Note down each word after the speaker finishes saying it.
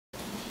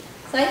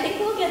So I think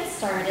we'll get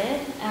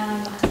started.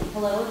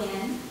 Hello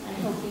again. I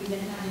hope you've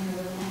been having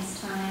a really nice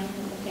time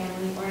with the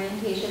family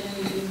orientation.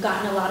 You've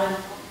gotten a lot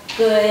of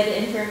good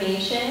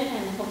information,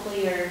 and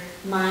hopefully your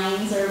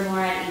minds are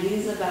more at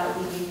ease about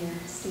leaving your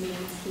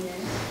students here.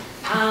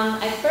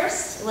 I'd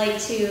first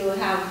like to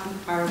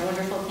have our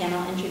wonderful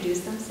panel introduce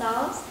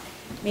themselves.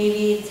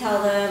 Maybe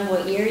tell them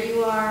what year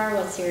you are,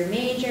 what's your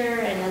major,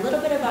 and a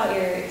little bit about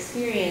your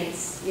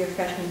experience your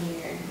freshman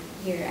year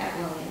here at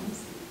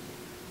Williams.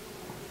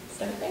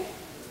 Start there.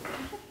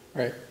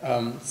 Right.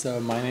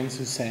 So my name is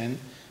Hussein.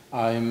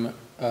 I'm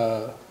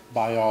a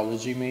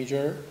biology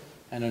major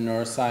and a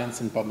neuroscience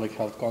and public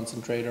health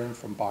concentrator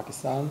from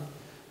Pakistan.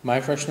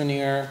 My freshman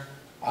year,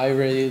 I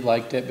really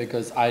liked it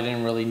because I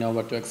didn't really know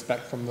what to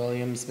expect from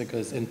Williams,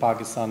 because in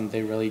Pakistan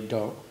they really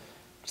don't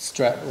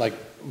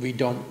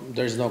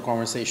there's no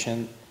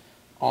conversation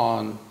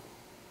on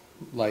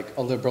like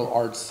a liberal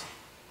arts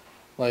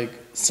like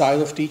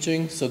style of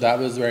teaching. So that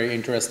was very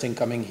interesting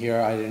coming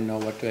here. I didn't know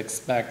what to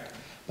expect,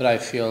 but I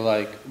feel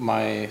like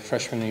my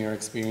freshman year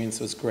experience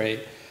was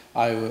great.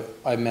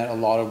 I met a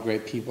lot of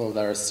great people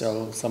that are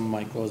still some of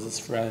my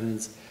closest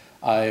friends.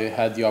 I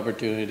had the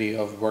opportunity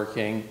of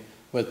working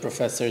with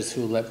professors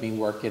who let me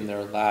work in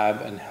their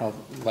lab and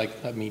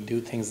let me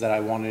do things that I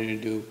wanted to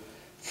do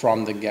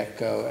from the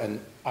get-go, and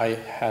I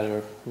had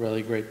a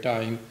really great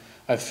time.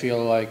 I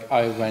feel like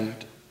I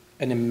underwent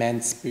an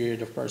immense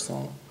period of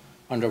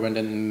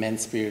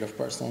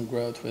personal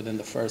growth within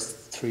the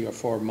first 3 or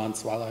 4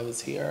 months while I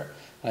was here.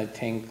 I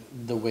think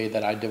the way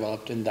that I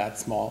developed in that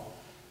small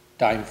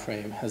time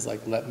frame has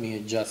let me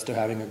adjust to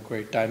having a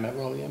great time at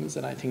Williams,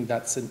 and I think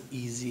that's an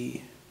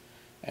easy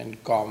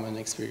and common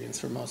experience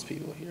for most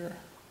people here.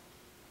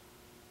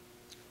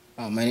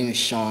 My name is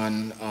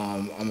Sean.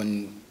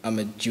 I'm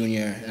a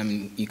junior and I'm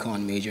an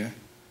econ major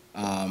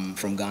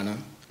from Ghana.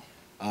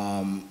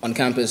 On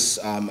campus,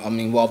 I'm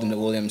involved in the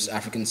Williams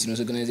African Students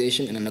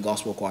Organization and in the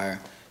gospel choir.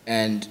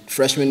 And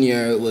freshman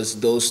year was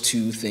those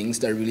two things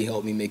that really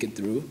helped me make it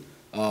through.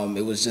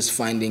 It was just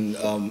finding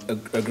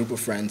a group of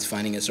friends,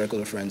 finding a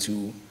circle of friends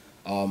who,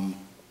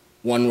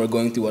 one, were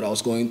going through what I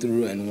was going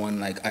through, and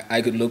one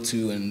I could look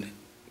to and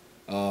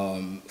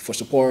for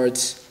support.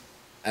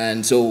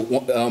 And so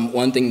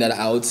one thing that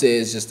I would say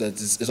is just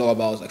that it's all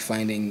about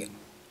finding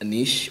a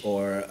niche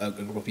or a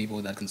group of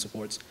people that can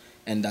support,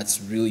 and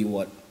that's really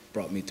what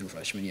brought me through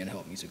freshman year and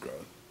helped me to grow.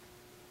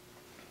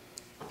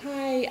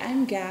 Hi,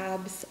 I'm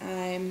Gabs.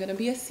 I'm going to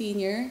be a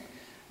senior.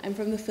 I'm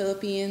from the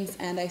Philippines,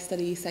 and I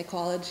study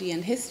psychology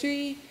and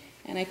history,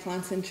 and I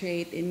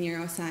concentrate in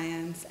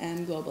neuroscience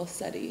and global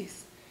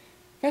studies.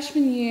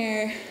 Freshman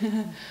year,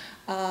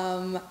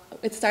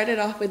 it started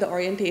off with the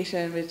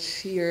orientation,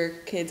 which your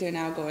kids are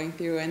now going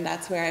through, and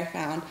that's where I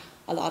found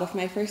a lot of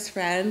my first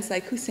friends,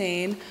 like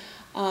Hussein.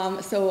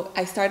 So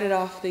I started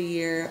off the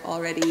year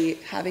already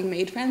having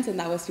made friends, and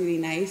that was really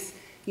nice.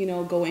 You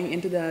know, going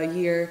into the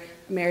year,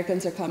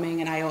 Americans are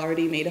coming, and I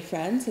already made a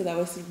friend, so that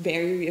was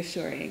very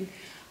reassuring.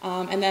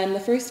 And then the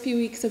first few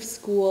weeks of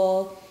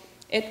school,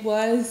 it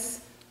was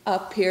a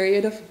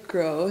period of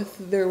growth.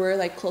 There were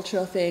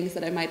cultural things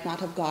that I might not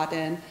have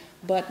gotten,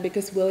 but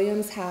because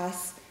Williams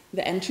has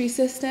the entry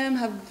system,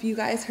 have you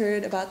guys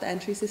heard about the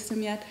entry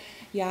system yet?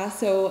 Yeah,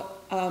 so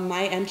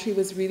my entry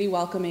was really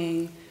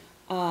welcoming.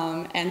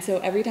 And so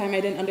every time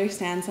I didn't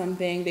understand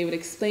something, they would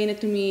explain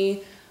it to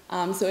me.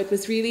 So it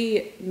was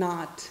really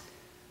not,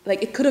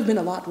 it could have been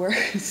a lot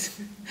worse.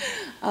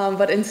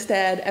 But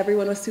instead,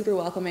 everyone was super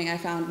welcoming. I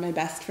found my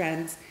best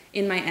friends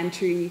in my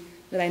entry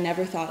that I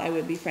never thought I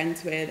would be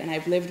friends with, and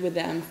I've lived with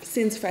them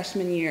since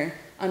freshman year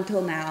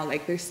until now.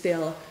 They're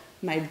still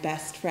my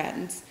best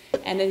friends.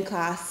 And in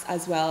class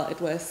as well, it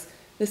was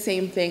the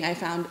same thing. I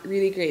found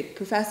really great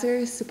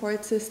professors,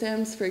 support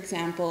systems. For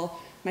example,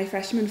 my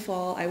freshman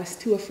fall, I was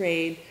too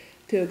afraid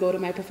to go to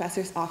my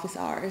professor's office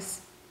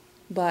hours,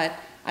 but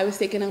I was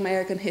taking an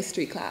American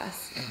history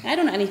class. And I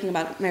don't know anything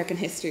about American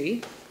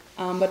history,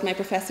 but my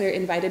professor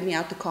invited me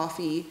out to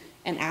coffee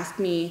and asked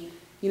me,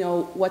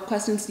 what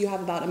questions do you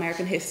have about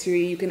American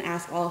history? You can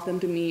ask all of them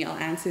to me, I'll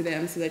answer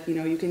them so that,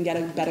 you can get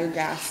a better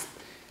grasp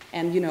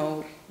and,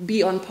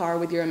 be on par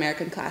with your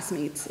American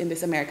classmates in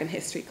this American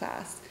history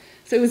class.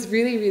 So it was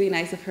really, really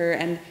nice of her,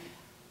 and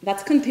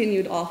that's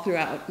continued all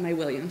throughout my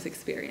Williams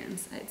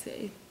experience, I'd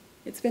say.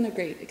 It's been a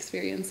great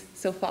experience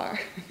so far.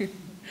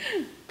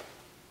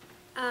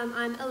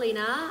 I'm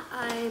Alina.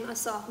 I'm a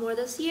sophomore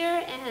this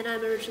year, and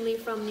I'm originally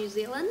from New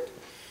Zealand.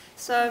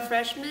 So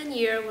freshman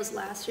year was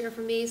last year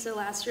for me. So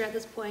last year at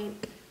this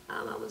point,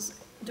 I was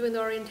doing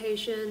the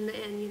orientation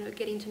and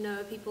getting to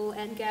know people.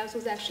 And Gabs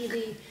was actually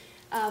the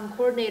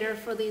coordinator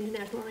for the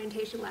international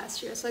orientation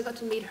last year. So I got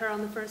to meet her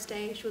on the first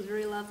day. She was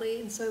very lovely,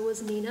 and so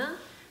was Nina.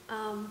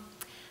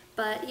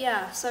 But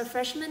yeah, so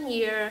freshman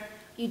year,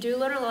 you do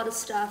learn a lot of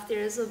stuff. There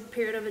is a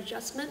period of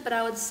adjustment, but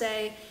I would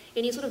say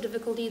any sort of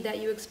difficulty that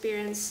you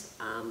experience,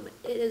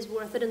 it is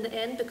worth it in the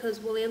end, because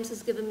Williams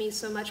has given me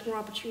so much more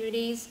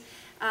opportunities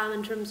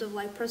in terms of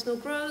personal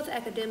growth,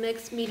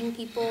 academics, meeting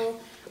people,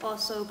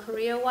 also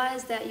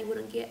career-wise that you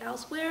wouldn't get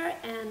elsewhere.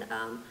 And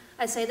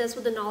I say this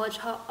with the knowledge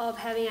of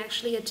having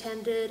actually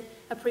attended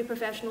a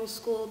pre-professional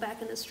school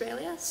back in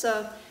Australia.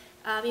 So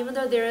even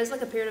though there is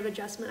like a period of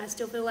adjustment, I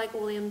still feel like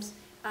Williams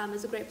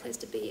is a great place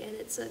to be, and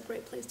it's a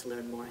great place to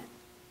learn more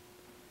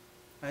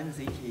at. I'm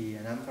Ziki,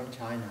 and I'm from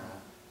China.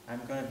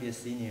 I'm going to be a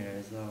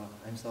senior, so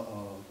I'm so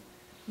old.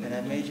 And I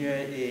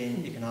majored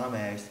in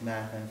economics,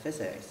 math, and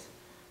physics.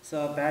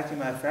 So back in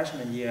my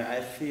freshman year,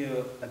 I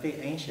feel a bit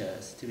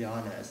anxious, to be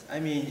honest. I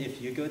mean,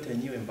 if you go to a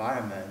new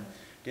environment,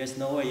 there's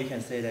no way you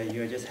can say that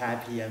you're just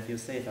happy and feel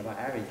safe about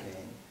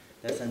everything.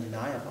 That's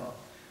undeniable.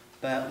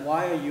 But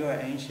while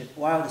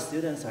the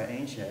students are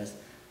anxious,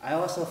 I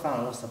also found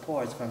a lot of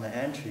support from the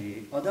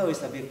entry. Although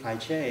it's a bit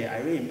cliché,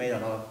 I really made a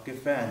lot of good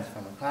friends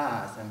from the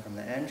class and from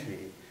the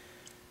entry.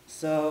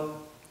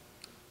 So,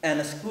 and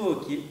the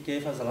school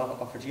gave us a lot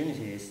of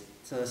opportunities.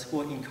 So the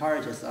school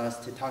encourages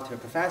us to talk to the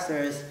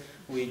professors,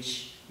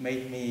 which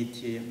made me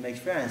to make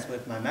friends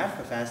with my math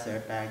professor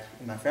back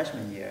in my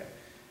freshman year.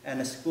 And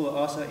the school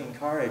also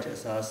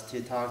encourages us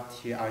to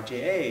talk to our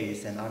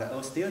JAs and other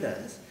old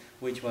students,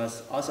 which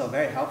was also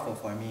very helpful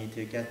for me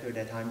to get through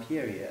that time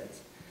period.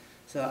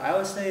 So I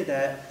would say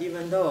that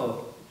even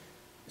though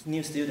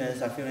new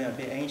students are feeling a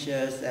bit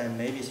anxious and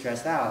maybe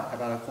stressed out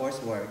about the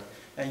coursework,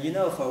 and you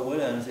know for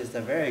Williams it's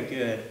a very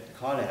good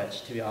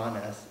college, to be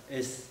honest.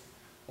 It's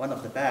one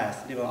of the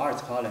best liberal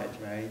arts college,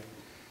 right?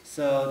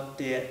 So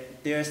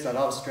there's a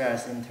lot of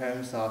stress in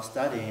terms of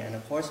studying and the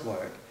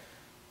coursework.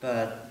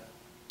 But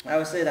I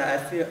would say that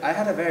I feel I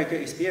had a very good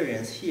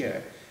experience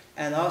here.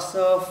 And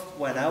also,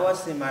 when I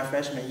was in my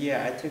freshman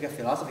year, I took a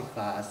philosophy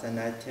class and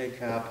I took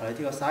a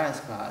political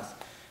science class.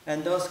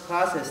 And those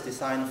classes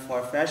designed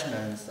for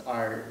freshmen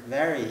are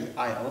very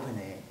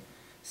eye-opening.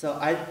 So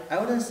I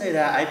wouldn't say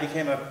that I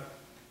became a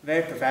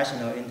very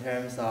professional in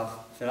terms of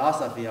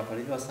philosophy or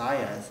political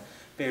science,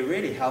 but it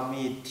really helped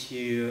me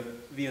to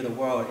view the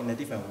world in a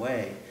different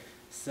way.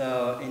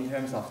 So in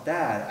terms of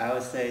that, I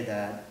would say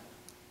that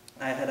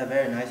I had a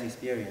very nice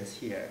experience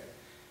here.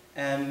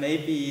 And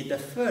maybe the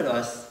food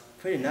was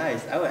pretty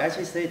nice. I would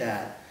actually say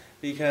that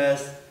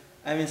because,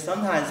 I mean,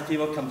 sometimes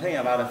people complain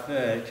about the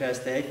food because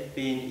they've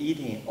been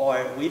eating,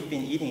 or we've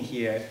been eating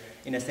here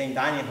in the same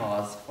dining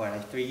halls for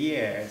like 3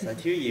 years or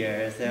 2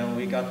 years, and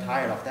we got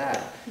tired of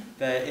that.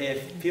 But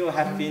if people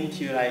have been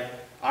to like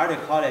other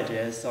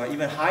colleges or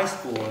even high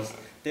schools,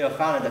 they will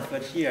find that the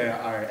food here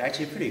are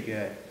actually pretty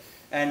good.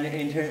 And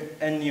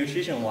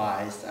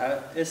nutrition-wise,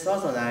 it's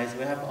also nice.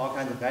 We have all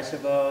kinds of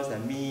vegetables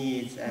and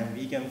meats and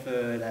vegan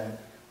food and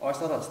all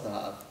sorts of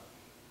stuff.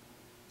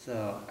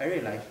 So I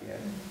really like here.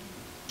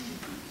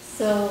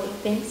 So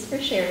thanks for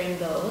sharing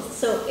those.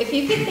 So if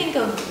you could think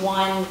of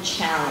one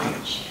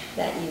challenge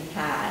that you've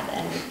had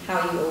and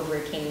how you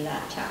overcame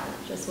that challenge,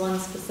 just one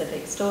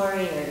specific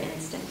story or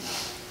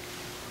instance.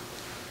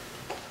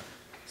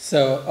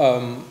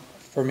 So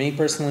for me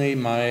personally,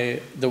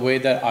 the way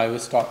that I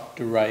was taught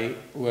to write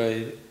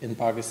in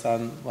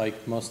Pakistan,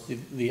 like most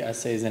of the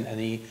essays and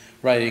any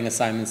writing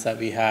assignments that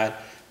we had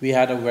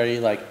a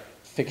very like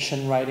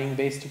fiction writing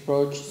based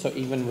approach. So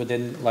even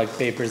within like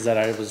papers that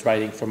I was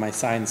writing for my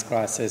science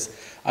classes,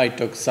 I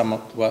took some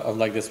of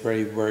like this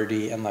very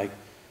wordy and like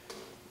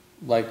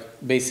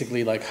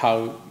basically like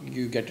how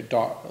you get to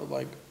talk,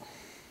 like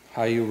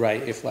how you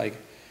write if like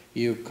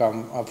you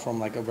come up from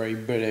like a very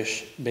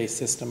British based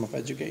system of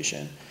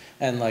education.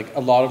 And like a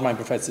lot of my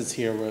professors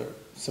here were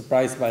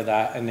surprised by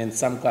that, and in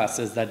some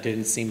classes that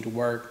didn't seem to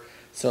work.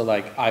 So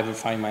like I would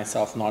find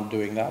myself not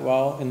doing that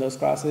well in those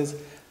classes.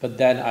 But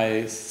then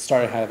I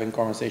started having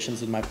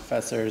conversations with my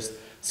professors,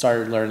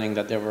 started learning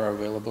that there were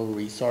available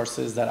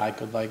resources that I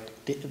could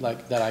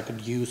that I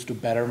could use to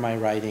better my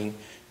writing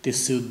to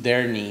suit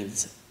their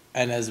needs,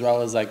 and as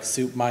well as like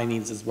suit my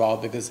needs as well,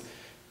 because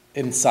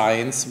in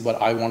science,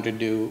 what I want to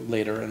do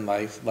later in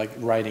life, like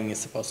writing is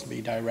supposed to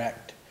be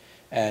direct.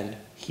 And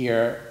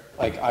here,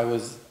 like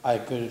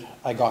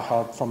I got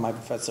help from my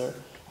professor,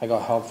 I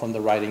got help from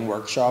the writing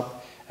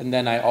workshop. And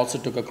then I also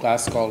took a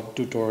class called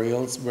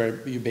Tutorials,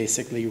 where you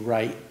basically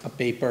write a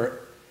paper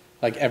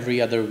like every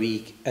other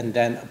week, and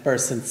then a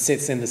person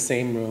sits in the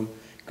same room,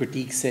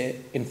 critiques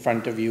it in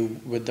front of you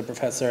with the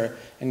professor,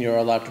 and you're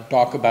allowed to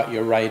talk about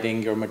your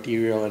writing, your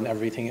material, and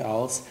everything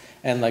else.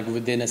 And like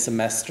within a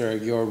semester,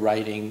 your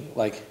writing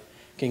like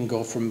can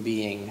go from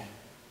being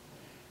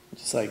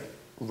just like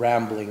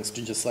ramblings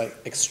to just like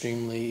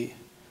extremely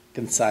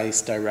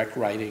concise, direct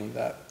writing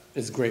that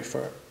is great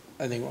for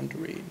anyone to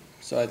read.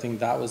 So I think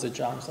that was a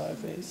challenge that I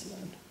faced.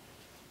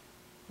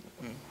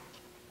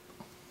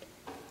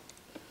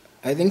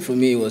 I think for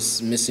me it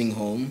was missing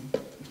home,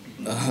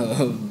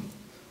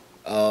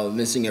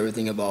 missing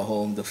everything about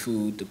home, the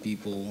food, the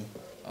people,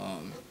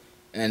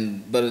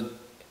 but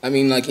I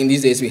mean, like in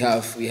these days we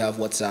have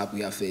WhatsApp,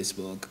 we have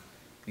Facebook,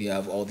 we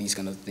have all these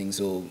kind of things.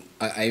 So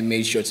I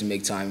made sure to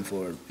make time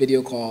for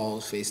video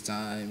calls,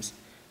 FaceTimes,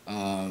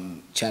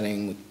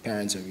 chatting with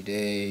parents every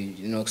day,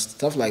 you know,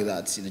 stuff like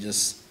that. You know,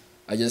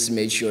 I just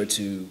made sure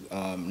to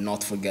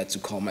not forget to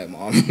call my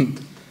mom.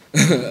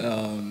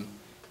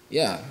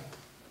 Yeah.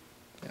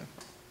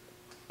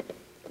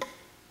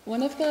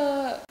 One of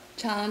the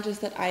challenges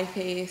that I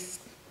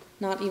faced,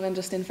 not even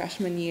just in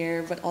freshman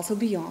year, but also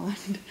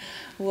beyond,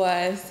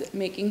 was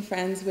making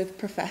friends with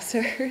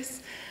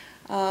professors.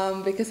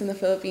 Because in the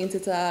Philippines,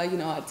 it's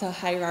a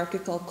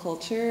hierarchical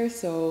culture,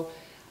 so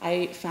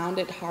I found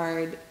it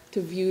hard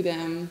to view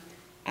them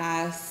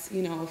as,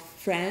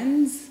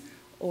 friends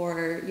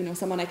or,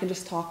 someone I can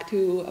just talk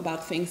to about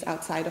things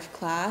outside of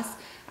class.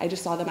 I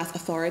just saw them as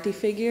authority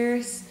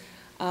figures,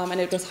 and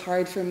it was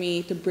hard for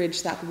me to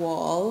bridge that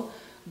wall.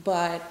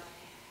 But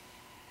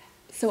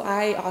so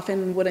I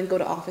often wouldn't go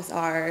to office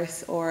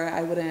hours, or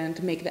I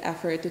wouldn't make the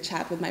effort to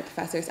chat with my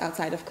professors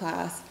outside of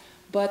class.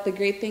 But the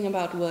great thing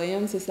about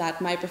Williams is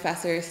that my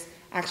professors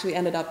actually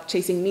ended up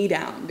chasing me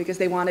down because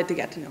they wanted to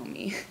get to know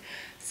me.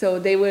 So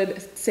they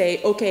would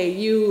say, okay,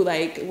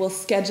 we'll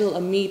schedule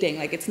a meeting.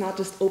 Like, it's not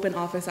just open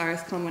office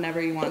hours, come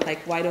whenever you want.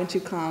 Like, why don't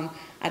you come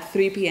at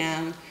 3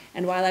 p.m.?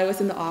 And while I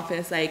was in the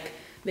office,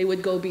 they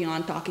would go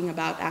beyond talking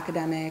about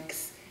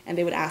academics, and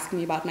they would ask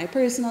me about my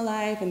personal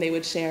life, and they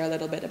would share a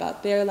little bit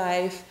about their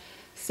life.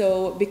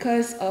 So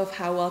because of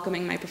how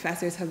welcoming my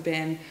professors have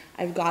been,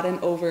 I've gotten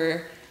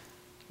over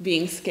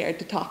being scared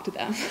to talk to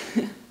them.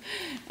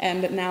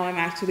 And now I'm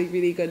actually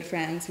really good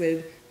friends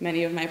with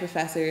many of my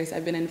professors.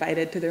 I've been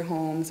invited to their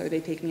homes, or they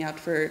take me out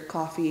for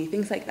coffee,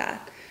 things like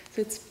that.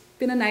 So it's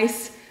been a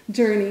nice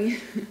journey,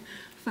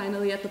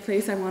 finally at the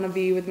place I want to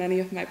be with many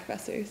of my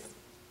professors.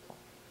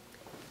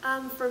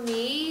 For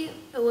me,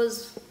 a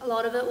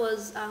lot of it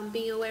was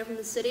being away from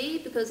the city,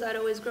 because I'd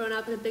always grown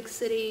up in a big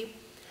city,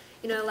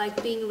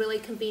 being really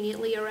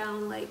conveniently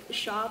around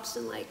shops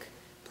and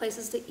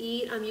places to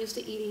eat. I'm used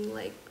to eating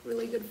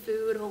really good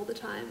food all the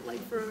time,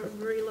 for a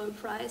very low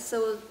price.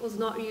 So I was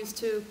not used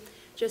to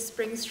just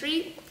Spring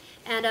Street.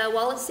 And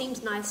while it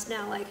seems nice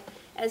now,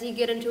 as you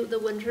get into the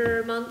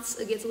winter months,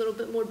 it gets a little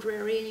bit more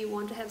dreary, and you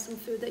want to have some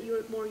food that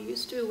you're more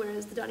used to.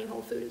 Whereas the dining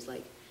hall food is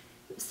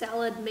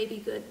salad may be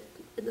good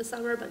in the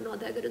summer, but not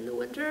that good in the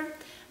winter.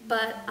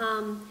 But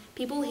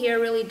people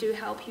here really do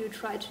help you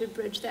try to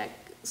bridge that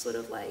sort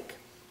of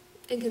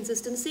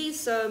inconsistency.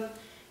 So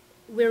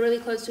we're really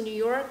close to New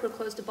York, we're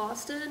close to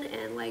Boston,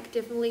 and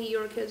definitely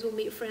your kids will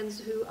meet friends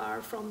who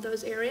are from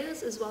those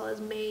areas, as well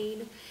as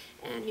Maine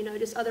and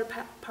just other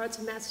parts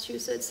of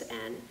Massachusetts.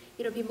 And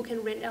people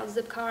can rent out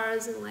zip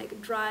cars and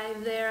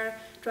drive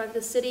to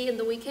the city in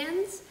the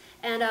weekends.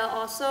 And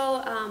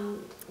also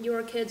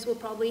your kids will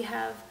probably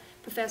have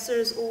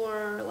professors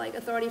or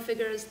authority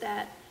figures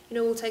that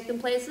will take them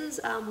places.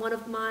 One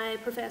of my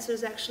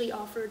professors actually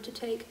offered to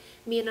take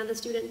me and another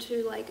student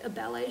to a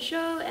ballet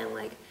show,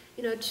 and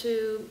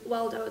to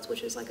Wild Oats,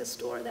 which is a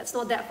store that's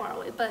not that far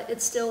away, but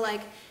it's still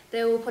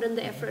they will put in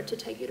the effort to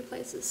take you to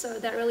places. So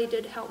that really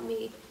did help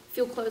me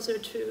feel closer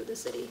to the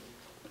city.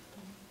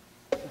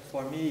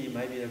 For me, it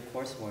might be the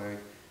coursework.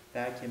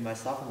 Back in my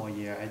sophomore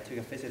year, I took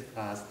a physics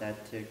class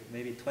that took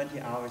maybe 20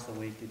 hours a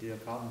week to do a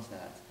problem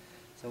set.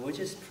 So which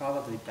is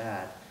probably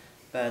bad.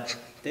 But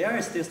there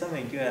is still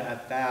something good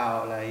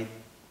about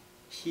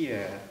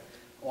here,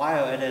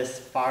 while it is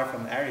far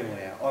from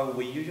everywhere. Or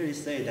we usually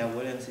say that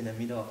Williams is in the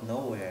middle of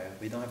nowhere.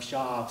 We don't have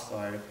shops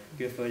or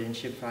good food and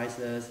cheap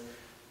prices.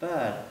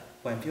 But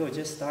when people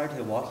just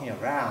started walking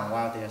around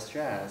while they are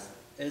stressed,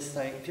 it's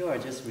people are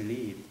just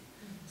relieved.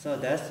 So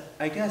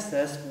I guess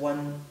that's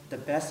the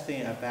best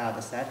thing about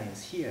the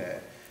settings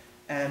here.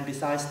 And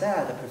besides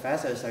that, the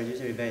professors are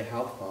usually very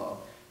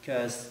helpful,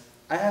 because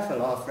I have a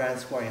lot of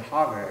friends who are in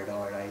Harvard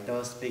or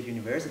those big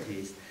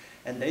universities,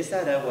 and they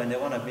said that when they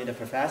want to meet the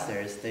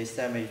professors, they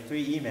send me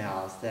 3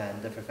 emails,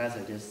 then the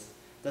professor just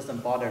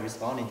doesn't bother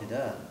responding to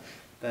them.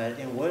 But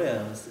in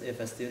Williams, if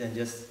a student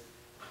just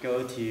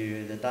go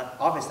to the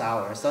office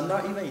hours, so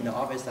not even in the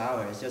office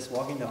hours, just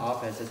walk in the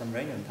office at some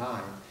random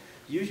time,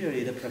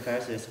 usually the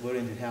professor is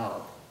willing to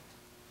help.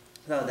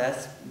 So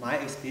that's my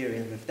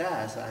experience with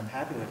that, so I'm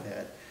happy with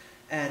it.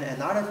 And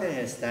another thing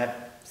is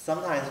that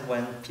sometimes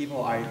when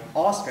people are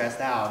all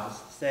stressed out,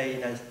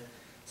 say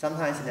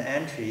sometimes in the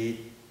entry,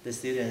 the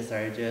students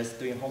are just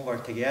doing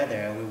homework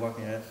together, we work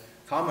in a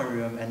common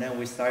room, and then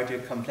we start to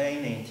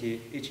complaining to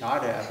each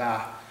other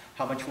about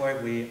how much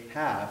work we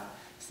have.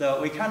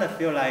 So we kind of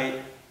feel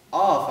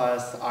all of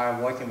us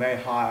are working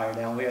very hard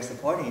and we are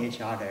supporting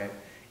each other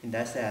in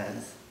that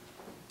sense.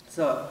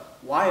 So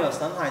while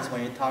sometimes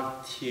when you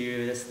talk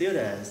to the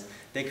students,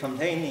 they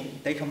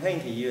complain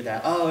to you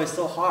that, oh, it's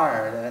so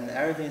hard and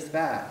everything's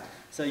bad.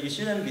 So you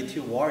shouldn't be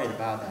too worried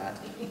about that.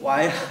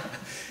 While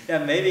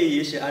maybe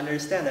you should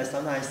understand that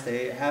sometimes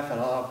they have a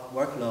lot of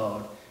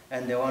workload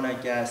and they want to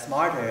get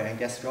smarter and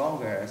get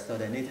stronger, so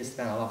they need to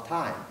spend a lot of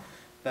time.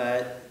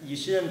 But you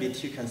shouldn't be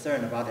too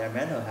concerned about their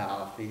mental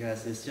health,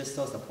 because it's just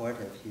so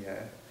supportive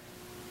here.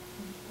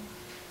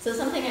 So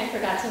something I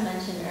forgot to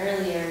mention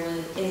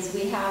earlier is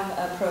we have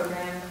a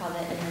program called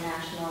the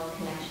International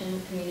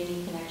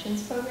Community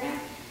Connections Program,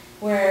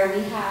 where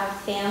we have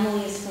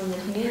families from the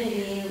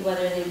community,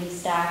 whether they be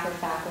staff or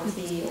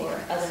faculty or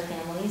other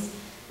families,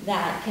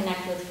 that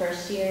connect with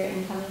first-year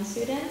incoming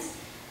students.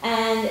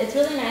 And it's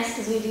really nice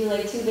because we do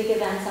like 2 big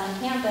events on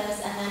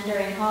campus, and then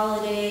during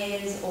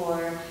holidays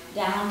or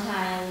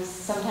downtimes,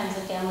 sometimes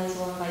the families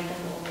will invite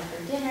them over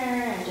for dinner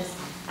and just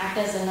act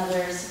as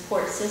another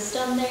support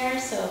system there.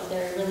 So if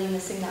they're really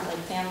missing that like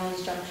family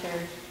structure,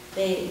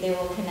 they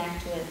will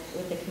connect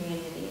with the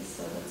community.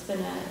 So it's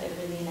been a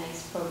really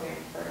nice program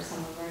for some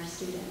of our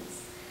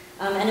students.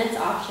 And it's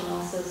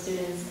optional, so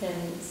students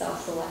can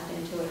self-select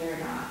into it or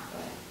not,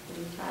 but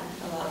we've had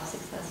a lot of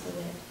success with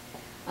it.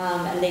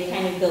 And they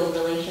kind of build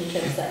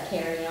relationships that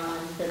carry on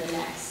for the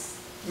next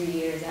 3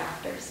 years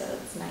after, so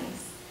it's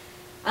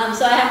nice.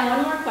 So I have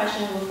one more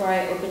question before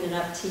I open it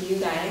up to you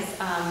guys.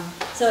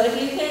 So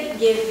if you could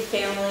give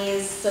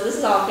families, so this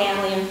is all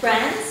family and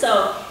friends,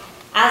 so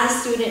as a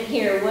student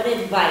here, what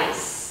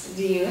advice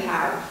do you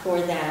have for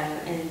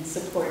them in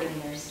supporting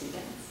their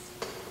students?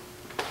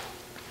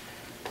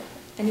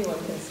 Anyone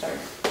can start.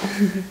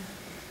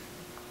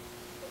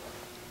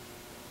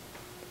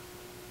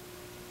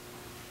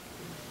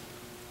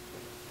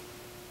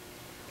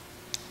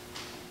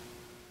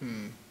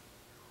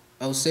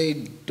 I would say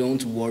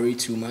don't worry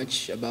too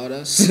much about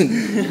us.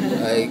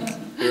 Like,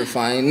 we're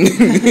fine.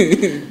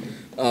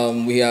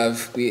 We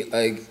have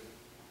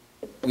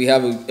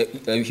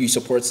a huge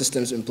support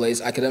systems in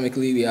place.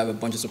 Academically, we have a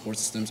bunch of support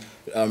systems,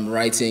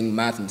 writing,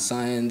 math, and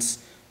science.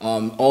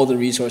 All the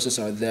resources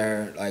are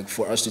there, like,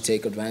 for us to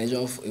take advantage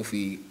of if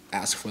we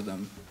ask for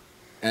them.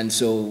 And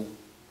so,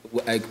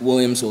 like,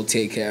 Williams will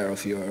take care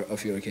of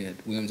your kid.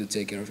 Williams will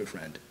take care of your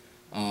friend.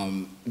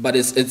 But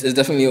it's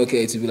definitely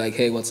okay to be like,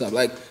 hey, what's up?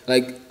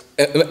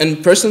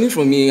 And personally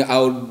for me, I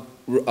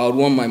would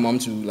want my mom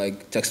to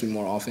like text me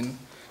more often.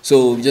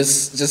 So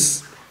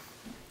just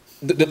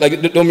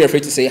don't be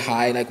afraid to say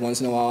hi like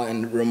once in a while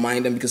and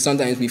remind them, because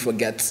sometimes I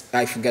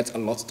forget a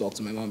lot to talk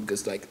to my mom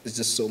because like it's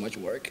just so much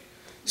work.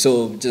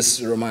 So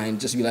just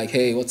be like,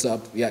 hey, what's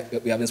up? Yeah,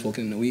 we haven't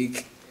spoken in a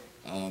week,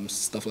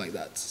 stuff like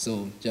that.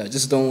 So yeah,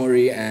 just don't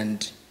worry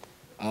and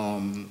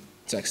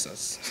text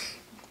us.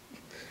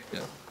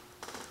 Yeah.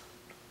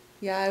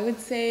 Yeah, I would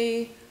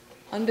say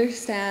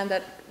understand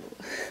that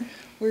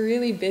we're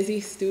really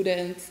busy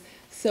students.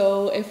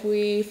 So if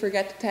we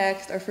forget to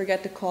text or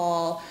forget to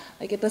call,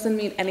 like it doesn't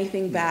mean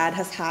anything bad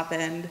has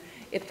happened.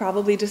 It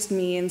probably just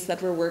means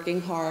that we're working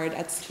hard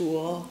at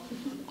school.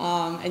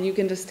 And you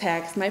can just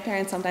text. My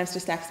parents sometimes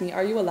just text me,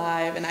 are you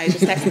alive? And I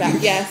just text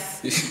back,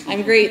 yes,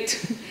 I'm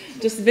great,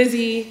 just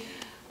busy.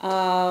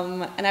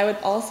 And I would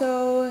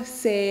also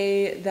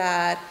say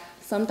that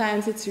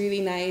sometimes it's really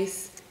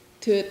nice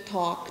to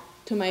talk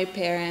to my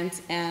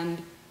parents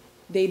and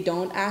they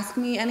don't ask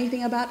me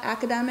anything about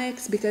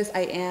academics, because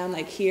I am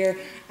like here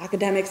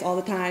academics all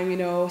the time, you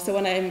know. So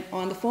when I'm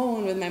on the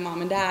phone with my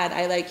mom and dad,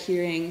 I like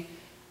hearing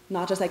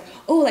not just like,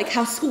 oh, like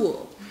how's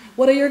school?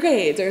 What are your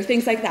grades? Or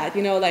things like that,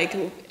 you know, like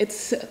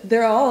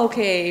they're all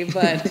okay,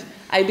 but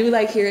I do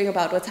like hearing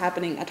about what's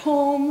happening at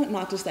home,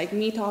 not just like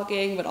me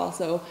talking, but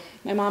also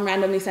my mom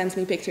randomly sends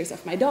me pictures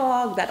of my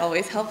dog. That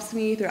always helps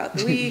me throughout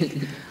the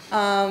week.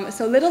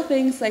 So little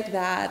things like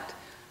that.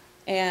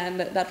 And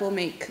that will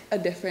make a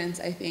difference,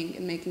 I think,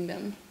 in making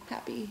them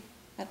happy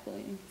at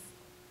Williams.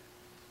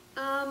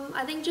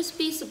 I think just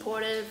be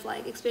supportive,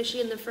 like especially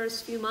in the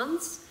first few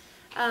months,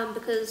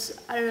 because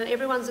I don't know,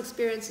 everyone's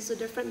experiences are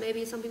different.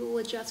 Maybe some people will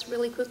adjust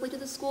really quickly to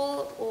the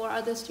school, or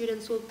other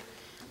students will,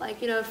 like,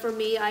 you know, for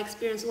me, I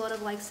experienced a lot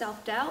of like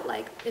self-doubt.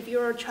 Like if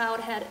your child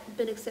had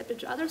been accepted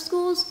to other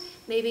schools,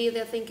 maybe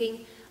they're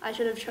thinking, I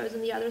should have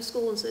chosen the other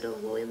school instead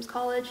of Williams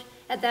College.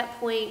 At that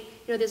point,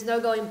 you know, there's no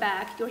going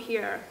back, you're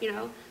here, you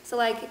know. So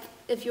like,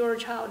 if your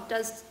child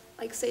does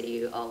like say to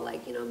you, oh,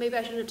 like, you know, maybe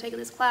I shouldn't have taken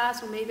this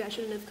class, or maybe I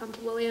shouldn't have come to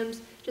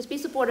Williams, just be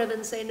supportive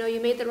and say, no, you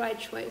made the right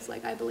choice,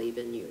 like, I believe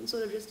in you. And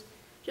sort of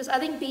just I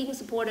think being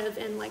supportive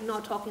and like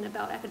not talking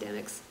about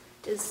academics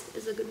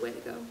is a good way to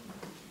go.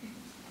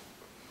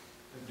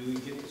 Do we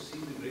get to see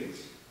the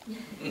grades? You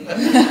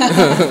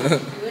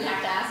would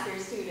have to ask your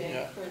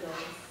student for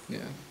those. Yeah.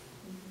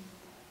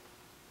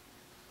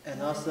 And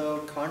also,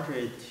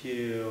 contrary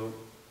to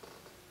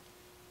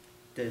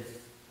the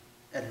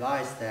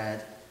advice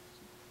that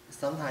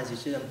sometimes you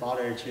shouldn't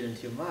bother your children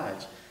too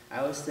much,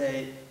 I would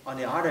say, on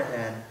the other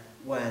hand,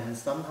 when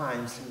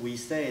sometimes we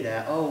say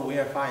that, oh, we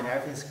are fine,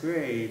 everything's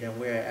great, and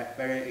we're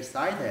very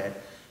excited,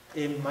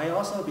 it might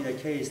also be the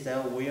case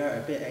that we are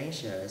a bit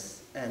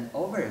anxious and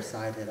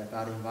overexcited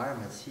about the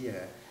environments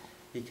here,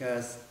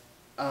 because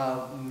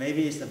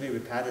maybe it's a bit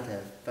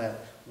repetitive,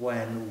 but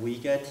when we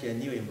get to a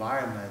new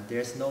environment,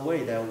 there's no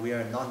way that we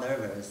are not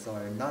nervous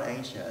or not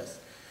anxious.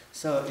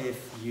 So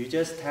if you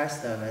just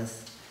text them and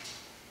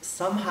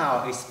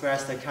somehow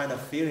express the kind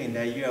of feeling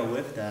that you are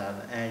with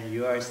them and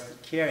you are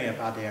caring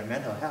about their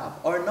mental health,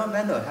 or not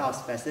mental health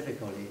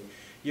specifically,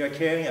 you're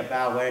caring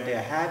about whether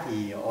they're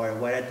happy or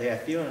whether they're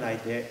feeling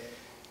like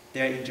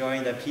they're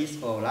enjoying the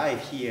peaceful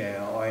life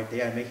here, or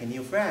they are making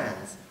new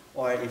friends,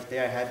 or if they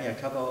are having a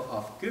couple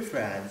of good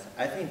friends,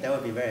 I think that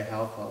would be very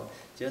helpful.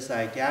 Just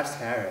like Gab's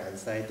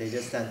parents, like they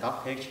just send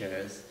dog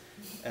pictures,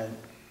 and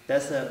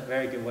that's a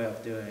very good way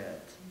of doing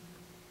it.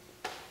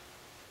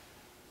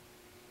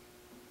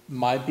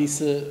 My piece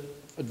of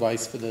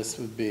advice for this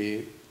would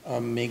be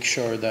make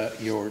sure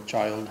that your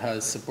child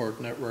has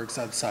support networks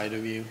outside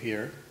of you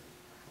here.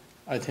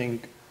 I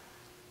think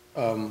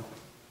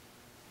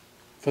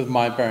for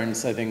my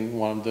parents, I think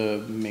one of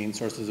the main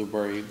sources of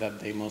worry that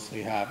they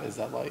mostly have is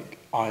that like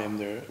I am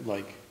there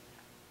like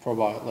for a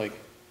while, like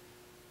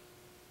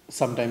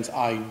sometimes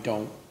I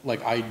don't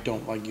like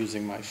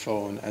using my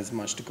phone as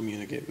much to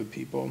communicate with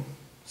people.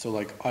 So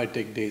like I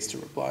take days to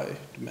reply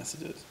to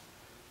messages.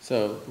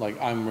 So like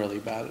I'm really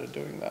bad at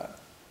doing that.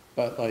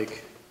 But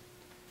like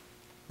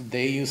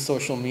they use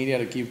social media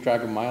to keep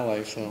track of my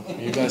life, so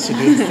you guys should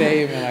do the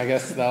same, and I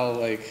guess that'll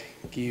like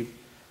keep,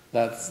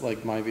 that's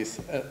like my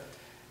base.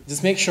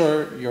 Just make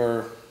sure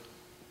your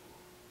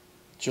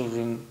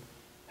children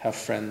have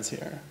friends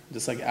here.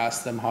 Just like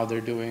ask them how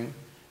they're doing,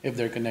 if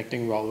they're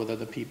connecting well with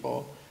other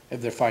people,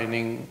 if they're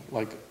finding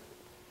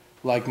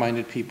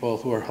like-minded people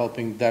who are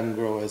helping them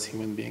grow as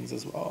human beings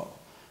as well.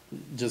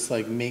 Just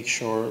like make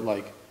sure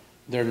like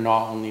they're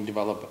not only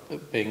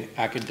developing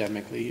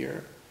academically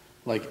here.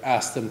 Like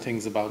ask them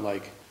things about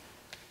like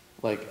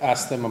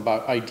ask them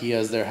about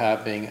ideas they're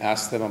having,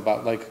 ask them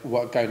about like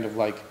what kind of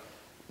like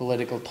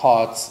political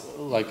thoughts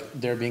like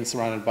they're being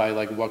surrounded by,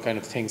 like what kind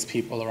of things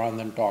people around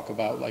them talk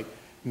about. Like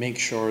make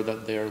sure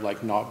that they're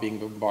like not being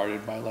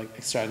bombarded by like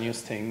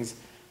extraneous things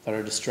that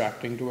are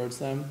distracting towards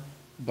them,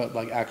 but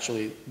like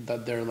actually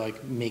that they're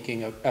like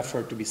making an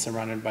effort to be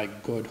surrounded by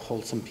good,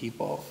 wholesome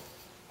people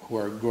who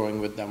are growing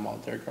with them while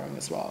they're growing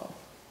as well.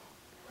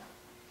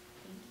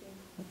 Thank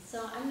you.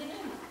 So I'm going to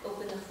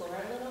open the floor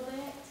a little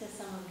bit to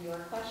some of your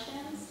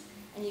questions,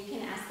 and you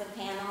can ask the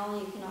panel.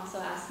 You can also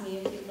ask me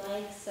if you'd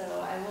like. So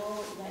I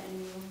will let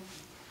you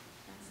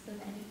ask them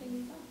anything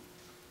you'd like.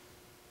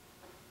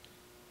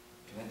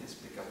 Can I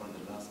just pick up on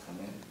the last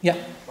comment? Yeah.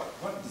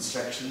 What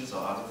distractions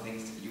or other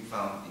things that you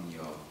found in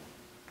your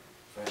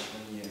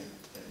freshman year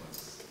that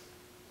was?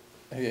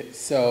 Okay,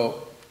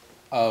 so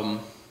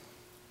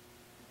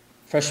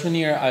freshman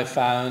year I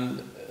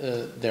found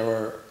there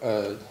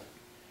were,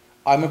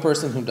 I'm a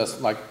person who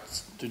doesn't like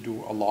to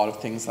do a lot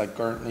of things. Like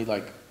currently,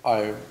 like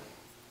I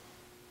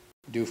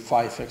do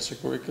 5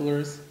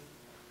 extracurriculars.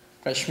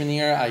 Freshman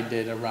year I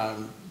did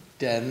around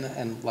 10,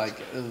 and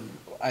like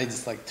I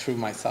just like threw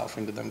myself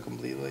into them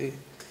completely.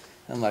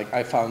 And like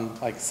I found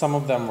like some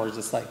of them were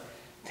just like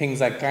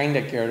things I kind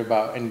of cared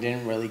about and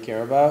didn't really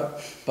care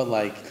about. But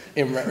like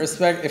in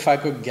retrospect, if I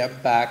could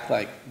get back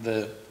like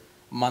the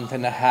month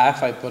and a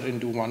half I put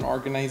into one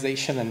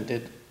organization and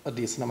did a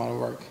decent amount of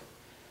work,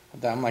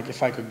 then I'm like,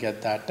 if I could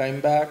get that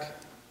time back,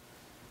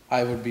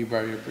 I would be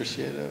very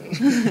appreciative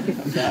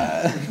of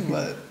that.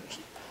 But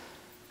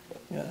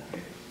yeah.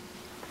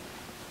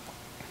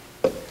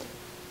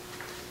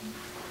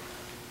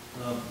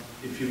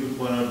 If you could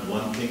point out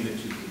one thing that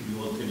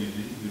you all think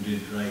you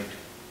did right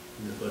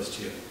in the first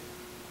year,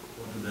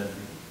 what would that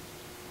be?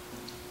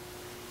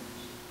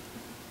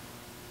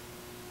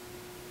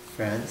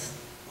 Friends.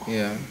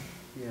 Yeah.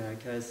 Yeah,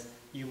 because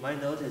you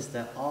might notice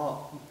that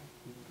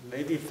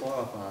maybe 4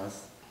 of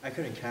us, I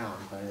couldn't count,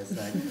 but it's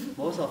like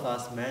most of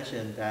us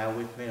mentioned that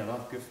we've made a lot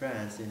of good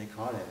friends in the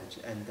college,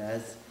 and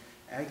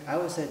I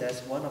would say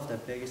that's one of the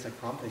biggest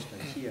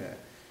accomplishments here,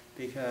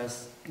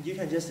 because you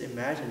can just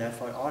imagine that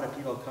for all the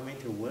people coming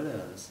to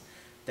Williams,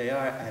 they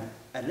are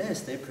at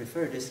least they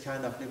prefer this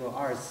kind of liberal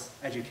arts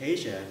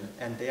education,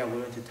 and they are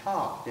willing to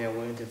talk, they are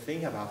willing to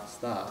think about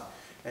stuff,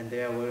 and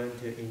they are willing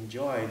to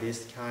enjoy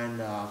this kind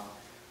of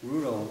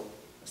rural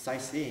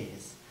sightseeing.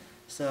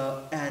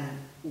 So, and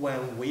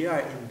when we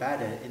are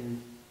embedded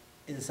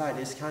inside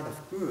this kind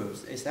of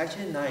groups, it's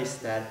actually nice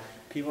that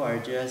people are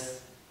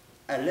just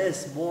at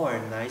least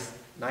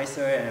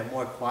nicer and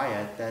more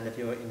quiet than the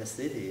people in the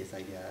cities,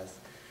 I guess.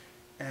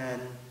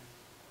 And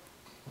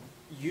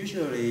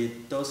usually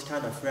those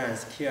kind of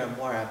friends care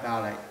more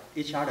about like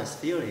each other's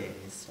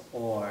feelings,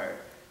 or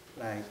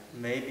like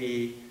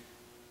maybe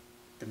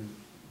the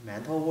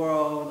mental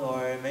world,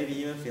 or maybe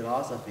even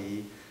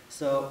philosophy.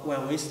 So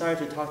when we start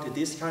to talk to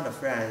these kind of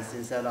friends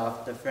instead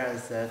of the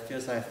friends that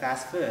feels like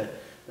fast food,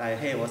 like,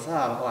 hey, what's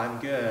up? Oh, I'm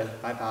good.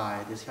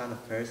 Bye-bye. This kind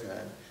of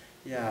person.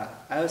 Yeah,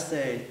 I would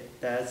say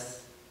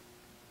that's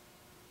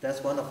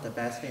one of the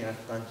best things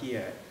I've done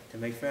here, to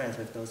make friends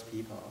with those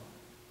people.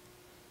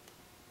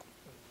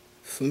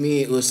 For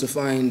me, it was to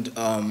find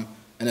an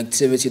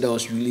activity that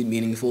was really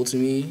meaningful to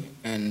me,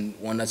 and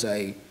one that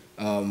I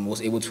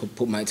was able to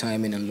put my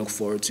time in and look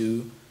forward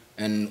to.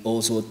 And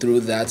also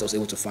through that, I was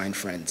able to find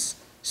friends.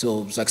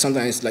 So it's like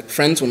sometimes like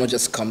friends will not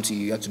just come to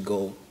you, you have to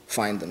go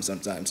find them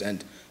sometimes.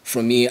 And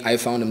for me, I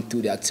found them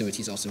through the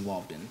activities I was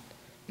involved in.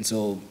 And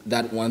so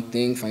that one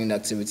thing, finding the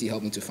activity,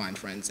 helped me to find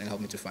friends and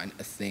helped me to find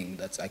a thing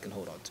that I can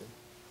hold on to.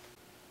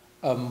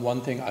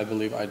 One thing I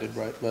believe I did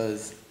right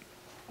was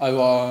I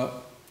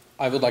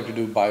would like to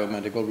do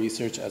biomedical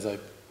research as I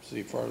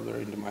see further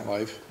into my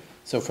life.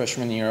 So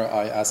freshman year,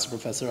 I asked the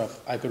professor if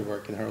I could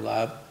work in her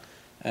lab,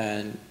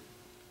 and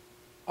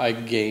I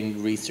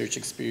gained research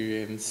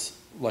experience.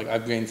 Like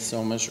I've gained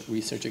so much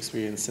research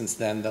experience since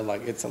then that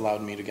like it's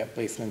allowed me to get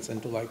placements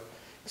into like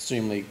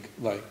extremely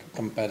like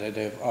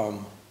competitive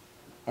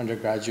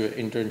undergraduate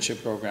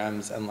internship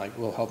programs and like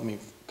will help me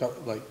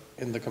like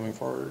in the coming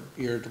forward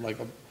year to like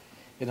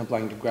in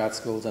applying to grad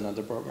schools and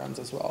other programs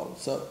as well.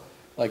 So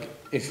like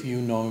if you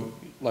know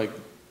like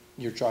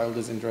your child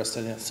is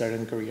interested in a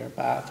certain career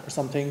path or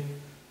something,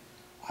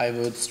 I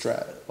would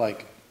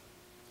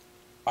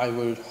I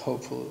would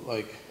hopefully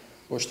like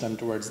push them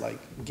towards like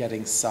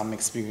getting some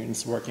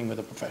experience working with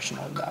a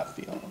professional in that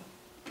field.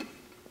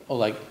 Or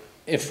like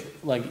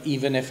if like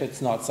even if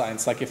it's not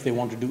science, like if they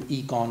want to do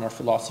econ or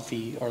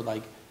philosophy or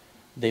like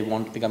they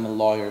want to become a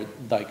lawyer,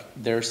 like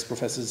there's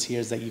professors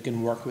here that you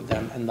can work with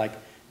them and like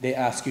they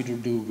ask you to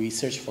do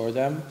research for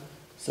them.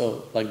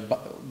 So like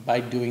by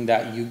doing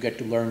that, you get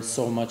to learn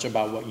so much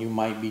about what you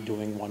might be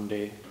doing one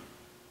day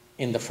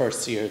in the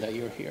first year that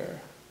you're here.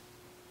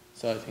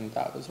 So I think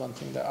that was one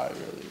thing that I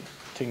really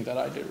think that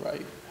I did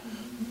right.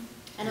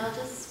 And I'll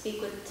just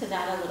speak to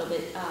that a little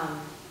bit.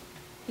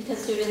 Because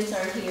students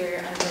are here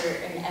under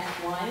an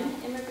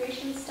F1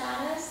 immigration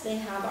status, they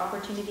have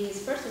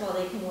opportunities. First of all,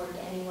 they can work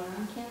anywhere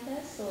on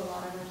campus. So a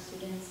lot of our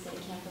students get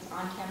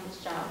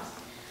on-campus jobs.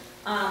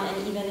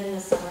 And even in the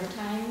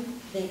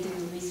summertime, they do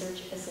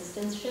research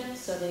assistantships,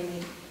 so they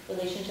make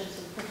relationships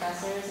with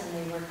professors and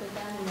they work with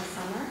them in the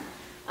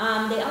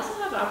summer. They also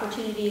have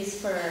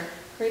opportunities for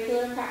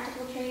curricular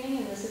practical training,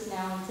 and this is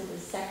now into the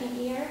second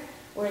year,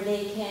 where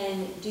they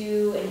can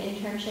do an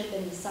internship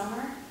in the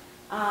summer.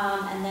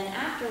 And then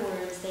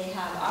afterwards, they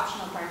have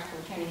optional practical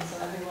training, so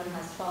everyone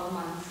has 12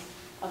 months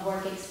of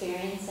work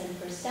experience, and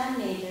for STEM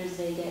majors,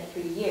 they get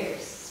 3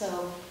 years.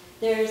 So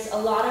there's a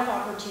lot of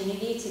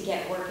opportunity to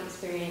get work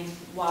experience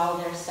while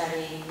they're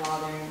studying,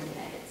 while they're in the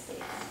United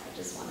States. I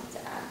just wanted to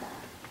add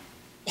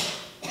that.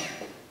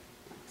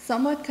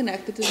 Somewhat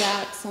connected to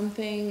that,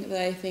 something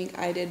that I think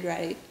I did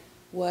right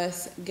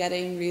was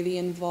getting really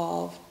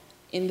involved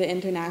in the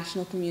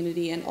international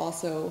community and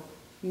also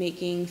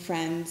making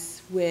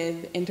friends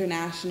with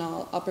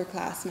international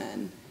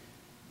upperclassmen,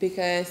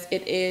 because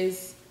it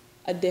is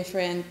a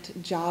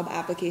different job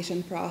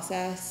application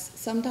process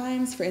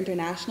sometimes for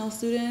international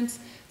students.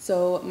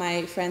 So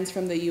my friends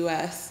from the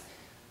US,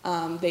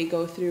 they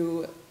go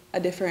through a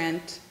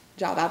different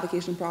job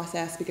application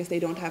process because they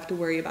don't have to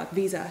worry about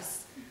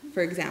visas,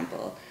 for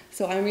example.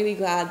 So I'm really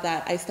glad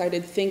that I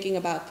started thinking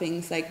about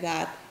things like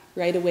that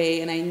right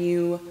away, and I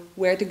knew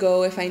where to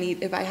go if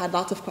I had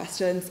lots of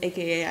questions,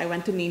 aka I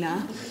went to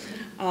Nina,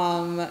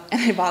 and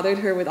I bothered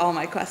her with all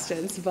my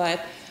questions,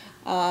 but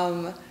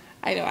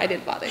I know I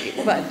didn't bother you,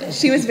 but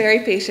she was very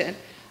patient.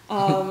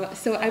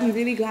 So I'm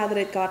really glad that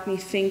it got me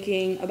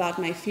thinking about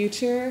my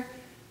future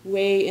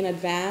way in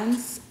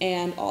advance,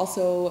 and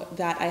also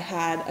that I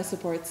had a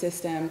support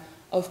system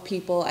of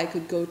people I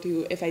could go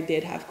to if I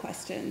did have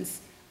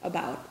questions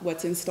about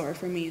what's in store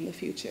for me in the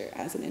future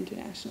as an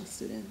international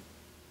student.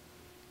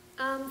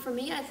 For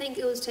me, I think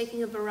it was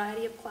taking a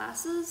variety of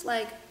classes.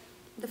 Like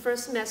the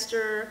first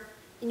semester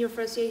in your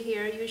first year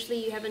here,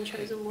 usually you haven't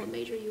chosen what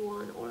major you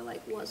want or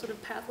like what sort of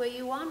pathway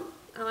you want.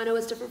 I know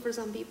it's different for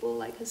some people,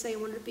 like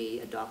Hussein wanted to be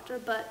a doctor,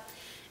 but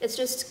it's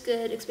just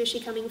good,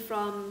 especially coming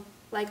from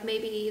like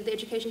maybe the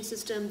education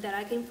system that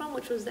I came from,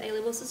 which was the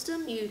A-level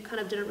system. You kind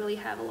of didn't really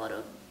have a lot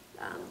of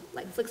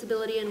like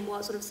flexibility in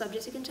what sort of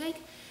subjects you can take.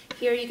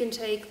 Here you can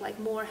take like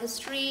more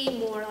history,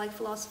 more like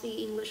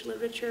philosophy, English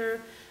literature,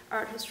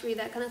 art history,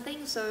 that kind of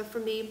thing. So for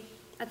me,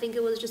 I think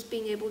it was just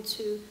being able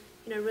to,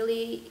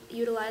 really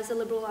utilize the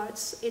liberal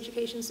arts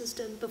education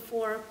system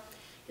before,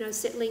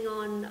 settling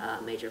on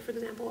a major. For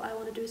example, I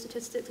want to do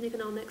statistics and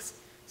economics.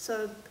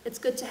 So it's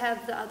good to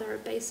have the other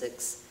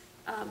basics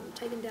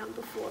taken down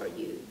before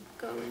you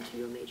go into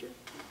your major.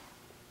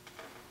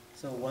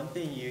 So one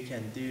thing you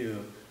can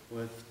do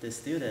with the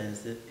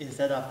students,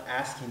 instead of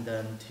asking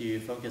them to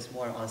focus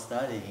more on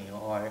studying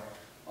or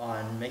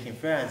on making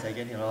friends and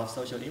getting a lot of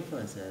social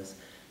influences,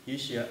 you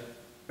should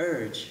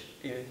urge,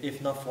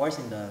 if not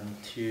forcing them,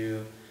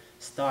 to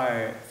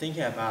start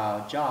thinking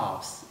about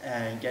jobs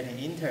and getting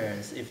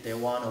interns if they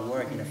want to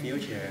work in the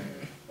future,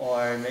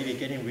 or maybe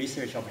getting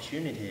research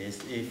opportunities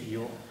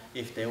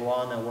if they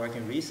want to work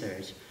in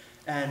research.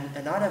 And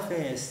another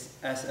thing is,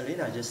 as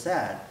Alina just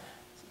said,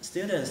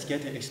 students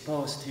get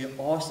exposed to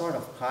all sorts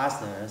of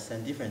classes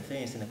and different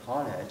things in the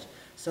college.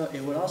 So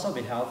it would also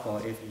be helpful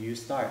if you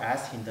start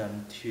asking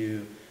them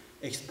to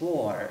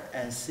explore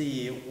and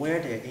see where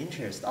their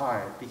interests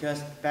are.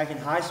 Because back in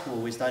high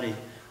school, we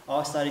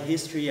all study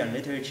history and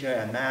literature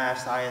and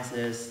math,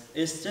 sciences.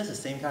 It's just the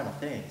same kind of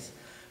things.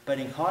 But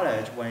in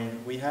college, when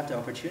we have the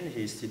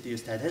opportunities to do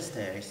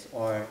statistics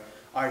or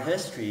art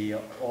history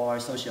or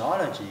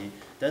sociology,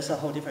 that's a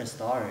whole different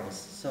story.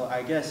 So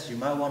I guess you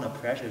might want to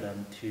pressure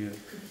them to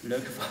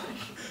look for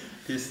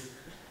this,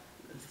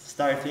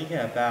 start thinking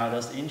about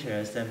those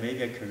interests and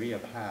maybe a career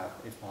path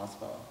if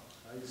possible.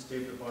 I just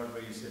take the part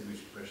where you said we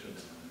should pressure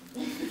them.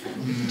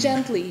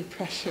 Gently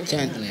pressure.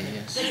 Gently,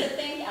 yes. But to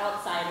think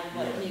outside of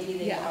what maybe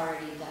they've Yeah.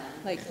 already done.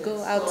 Like, to go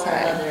explore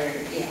outside.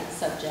 Other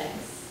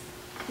subjects.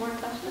 More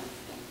questions?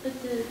 But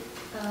if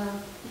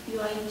you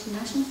are an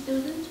international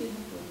student, you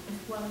have a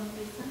F1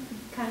 visa.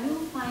 Can you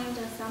find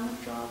a summer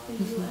job in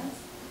US?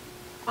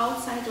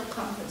 outside of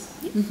campus.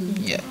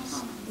 Yeah.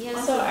 Uh-huh. Yeah,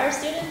 so our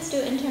students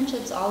do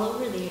internships all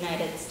over the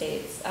United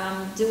States.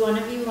 Do one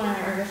of you want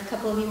to, or a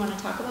couple of you want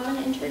to talk about an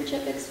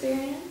internship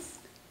experience?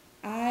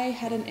 I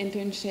had an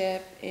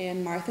internship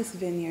in Martha's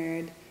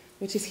Vineyard,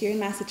 which is here in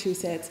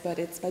Massachusetts, but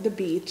it's by the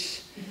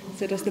beach,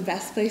 so it was the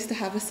best place to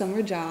have a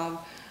summer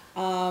job.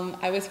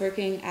 I was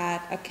working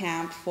at a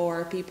camp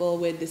for people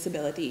with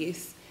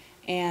disabilities,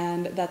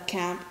 and that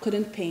camp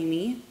couldn't pay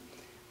me,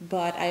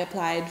 but I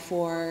applied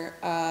for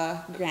a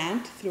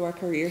grant through our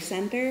career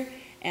center,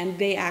 and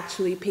they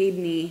actually paid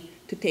me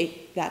to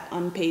take that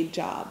unpaid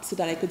job so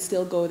that I could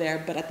still go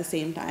there, but at the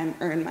same time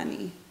earn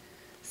money.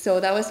 So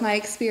that was my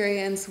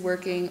experience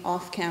working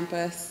off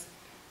campus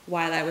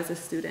while I was a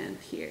student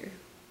here.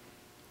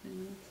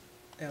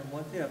 And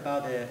one thing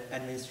about the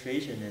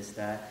administration is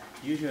that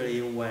usually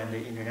when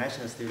the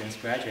international students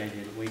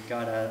graduated, we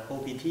got an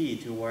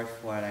OPT to work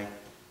for like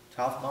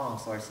 12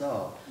 months or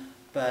so.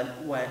 But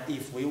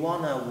if we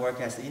want to work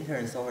as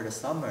interns over the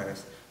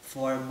summers,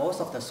 for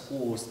most of the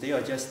schools, they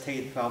will just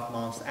take 12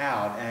 months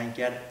out and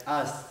get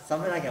us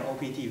something like an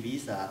OPT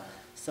visa,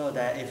 so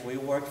that if we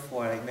work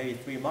for like maybe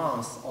 3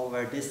 months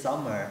over this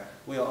summer,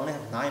 we'll only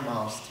have 9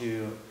 months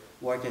to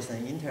work as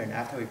an intern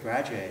after we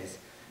graduate.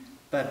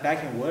 But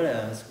back in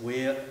Williams,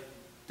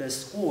 the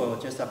school will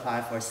just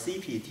apply for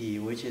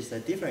CPT, which is a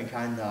different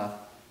kind of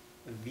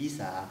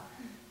visa.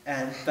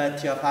 But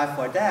to apply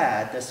for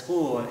that, the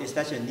school,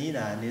 especially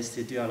Nina, needs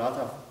to do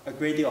a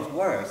great deal of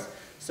work.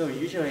 So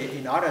usually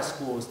in other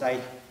schools, like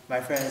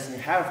my friends in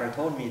Harvard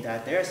told me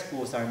that their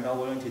schools are not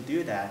willing to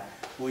do that,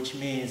 which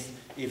means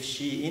if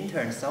she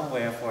interns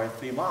somewhere for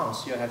 3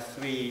 months, she'll have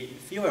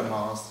fewer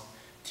months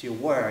to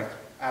work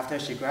after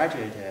she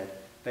graduated.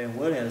 But in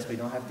Williams, we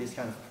don't have these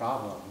kind of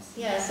problems.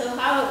 Yeah, so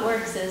how it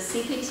works is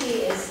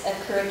CPT is a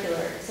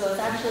curricular, so it's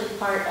actually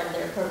part of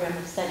their program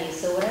of study.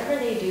 So whatever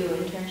they do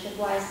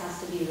internship-wise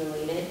has to be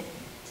related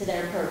to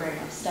their program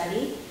of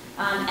study.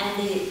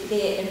 And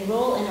they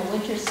enroll in a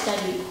winter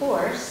study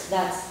course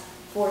that's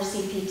for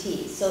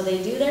CPT. So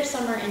they do their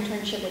summer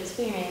internship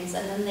experience,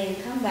 and then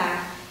they come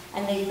back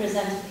and they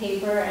present a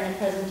paper and a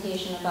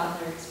presentation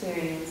about their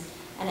experience,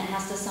 and it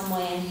has to some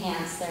way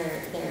enhance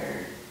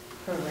their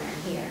program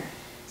here.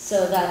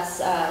 So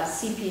that's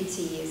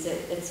CPT,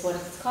 it's what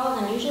it's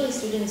called, and usually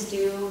students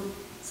do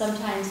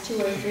sometimes 2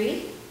 or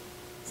 3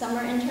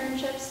 summer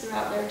internships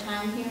throughout their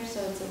time here,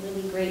 so it's a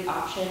really great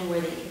option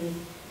where they can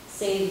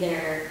save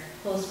their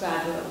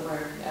postgraduate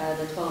work,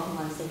 the 12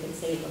 months, they can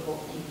save the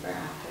whole thing for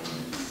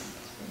afterwards.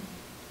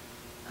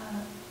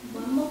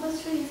 One more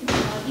question is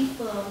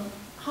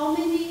how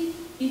many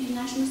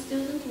international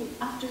students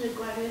after they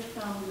graduate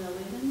from the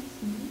Williams,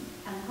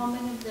 and how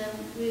many of them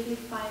really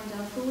find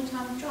a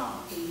full-time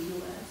job in the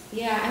U.S.?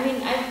 Yeah, I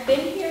mean, I've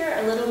been here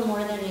a little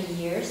more than a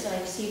year, so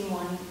I've seen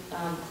one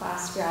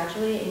class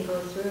graduate and go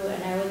through,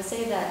 and I would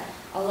say that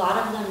a lot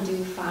of them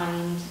do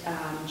find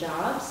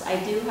jobs.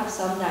 I do have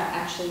some that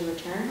actually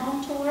return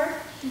home to work,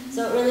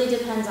 so it really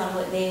depends on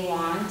what they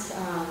want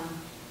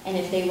and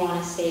if they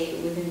want to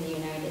stay within the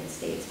United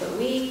States. But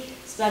we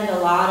spend a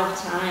lot of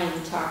time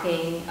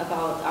talking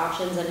about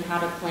options and how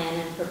to plan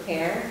and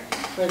prepare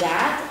for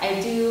that.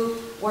 I do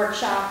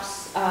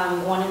workshops,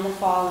 one in the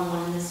fall and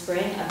one in the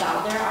spring,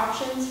 about their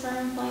options for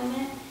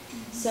employment.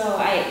 So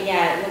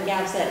what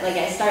Gab said, like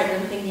I start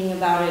them thinking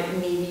about it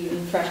maybe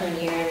even freshman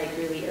year, like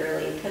really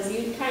early, because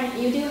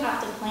you do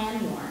have to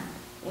plan more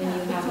when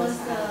you have because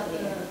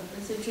this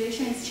the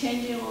situation is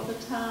changing all the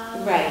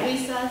time. Right.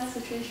 Visa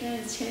situation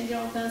is changing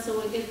all the time,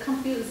 so we get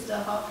confused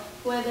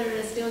whether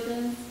the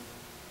students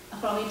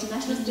from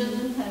international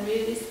students can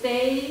really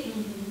stay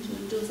to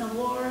do some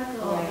work,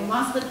 or Right.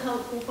 must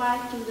go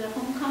back to their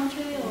home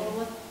country, or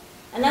what.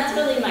 And that's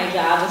really my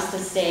job, is to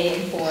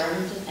stay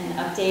informed and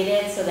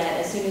updated so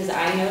that as soon as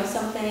I know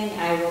something,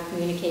 I will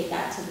communicate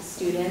that to the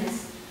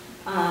students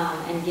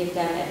and give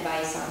them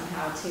advice on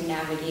how to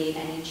navigate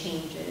any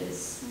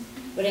changes.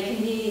 But it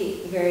can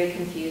be very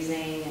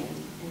confusing and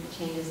it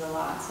changes a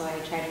lot, so I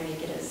try to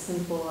make it as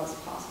simple as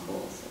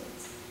possible so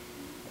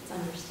it's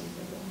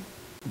understandable.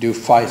 Do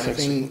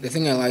 5 The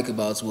thing I like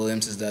about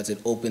Williams is that it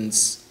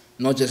opens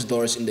not just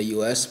doors in the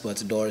US,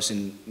 but doors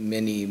in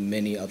many,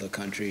 many other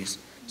countries.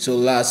 So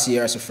last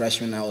year as a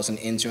freshman, I was an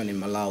intern in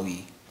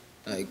Malawi.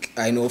 Like,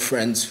 I have a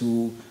friend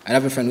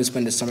who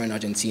spent the summer in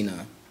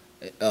Argentina.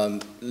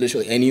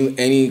 Literally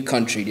any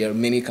country, there are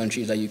many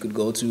countries that you could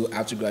go to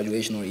after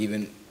graduation or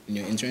even in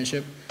your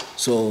internship.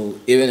 So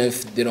even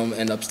if they don't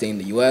end up staying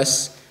in the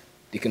US,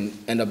 they can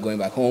end up going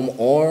back home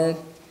or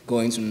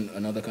going to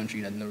another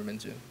country that they've never been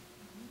to.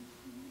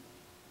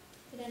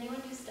 Did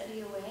anyone do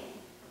study away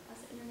as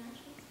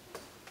internationals?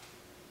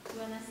 Do you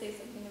want to say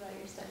something about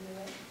your study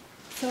away?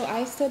 So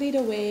I studied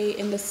away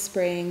in the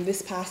spring,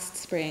 this past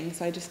spring,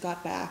 so I just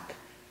got back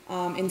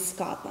in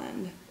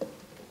Scotland.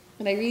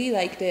 And I really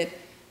liked it.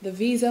 The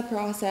visa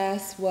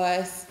process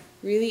was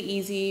really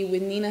easy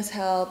with Nina's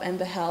help and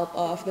the help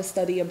of the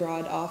study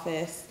abroad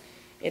office.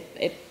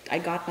 I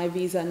got my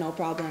visa no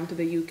problem to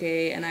the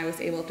UK, and I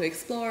was able to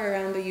explore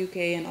around the UK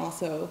and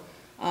also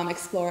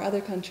explore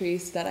other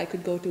countries that I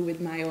could go to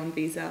with my own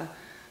visa.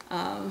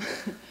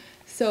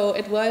 So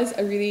it was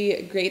a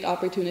really great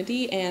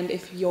opportunity, and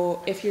if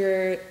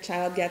your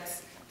child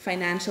gets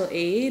financial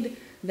aid,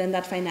 then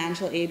that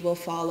financial aid will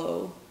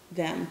follow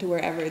them to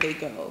wherever they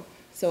go.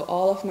 So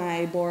all of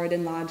my board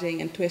and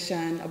lodging and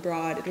tuition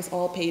abroad, it was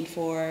all paid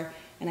for,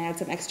 and I had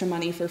some extra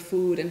money for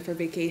food and for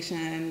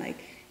vacation. Like,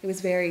 it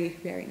was very,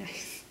 very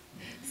nice.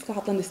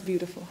 Scotland is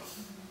beautiful.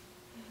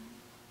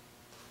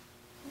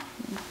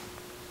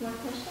 More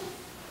questions?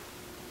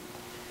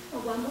 Oh,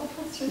 one more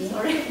question,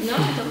 sorry. No,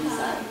 don't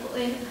sorry.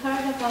 We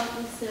heard about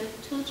this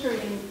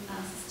tutoring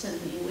system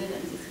in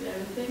Williams. It's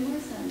very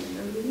famous and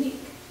very unique.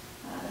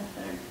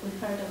 We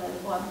heard about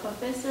one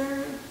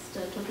professor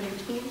tutoring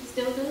two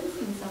students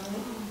in some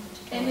way.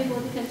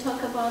 Anybody can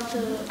talk about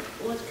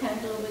what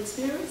kind of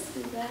experience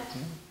is that?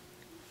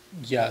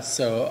 Yeah,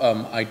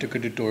 so I took a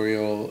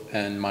tutorial,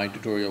 and my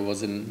tutorial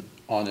was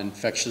on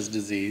infectious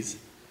disease.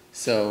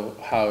 So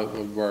how it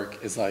would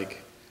work is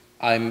like,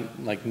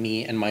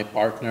 me and my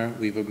partner,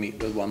 we would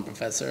meet with one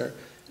professor,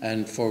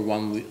 and for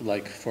 1 week,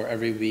 like for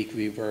every week,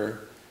 we were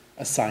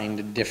assigned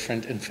a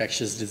different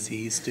infectious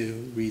disease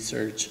to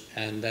research,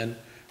 and then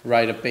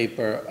write a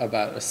paper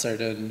about a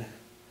certain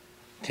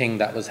thing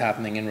that was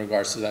happening in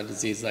regards to that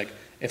disease, like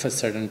if a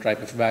certain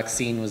type of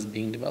vaccine was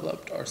being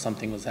developed or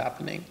something was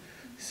happening.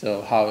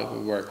 So how it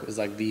would work was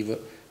like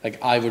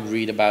I would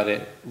read about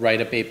it,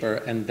 write a paper,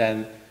 and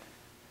then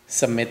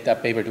submit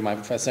that paper to my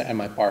professor and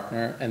my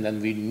partner, and then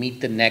we'd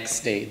meet the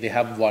next day. They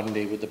have 1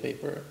 day with the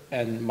paper,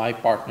 and my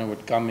partner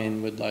would come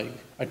in with like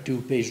a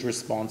 2-page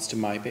response to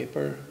my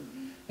paper,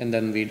 and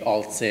then we'd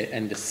all sit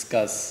and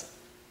discuss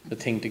the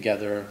thing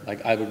together.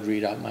 Like, I would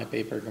read out my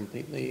paper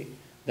completely,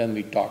 then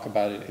we'd talk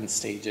about it in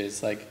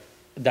stages. Like,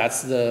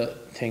 that's the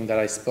thing that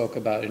I spoke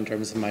about in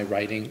terms of my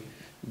writing.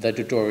 The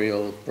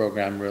tutorial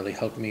program really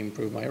helped me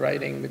improve my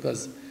writing,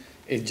 because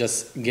it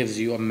just gives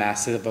you a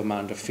massive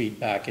amount of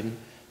feedback in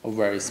a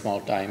very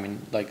small time, and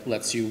like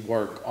lets you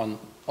work on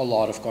a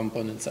lot of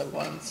components at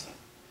once.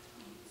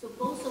 So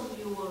both of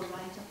you will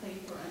write a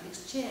paper and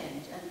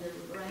exchange and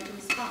write a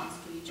response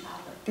to each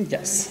other.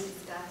 Yes. And you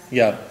discuss.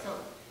 Yeah. So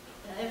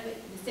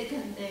the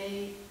second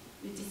day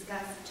we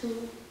discuss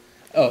two.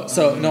 Oh,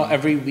 so no,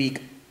 every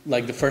week,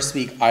 like the first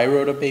week I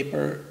wrote a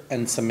paper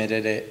and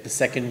submitted it. The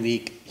second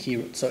week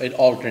so it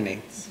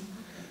alternates.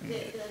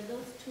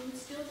 Those two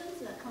students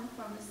that come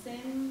from the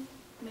same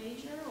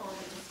major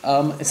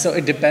or? So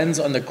it depends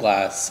on the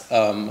class.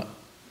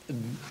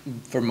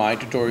 For my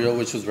tutorial,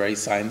 which was very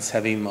science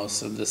heavy,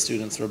 most of the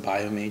students were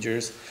bio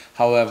majors.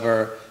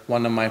 However,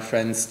 one of my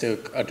friends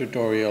took a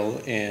tutorial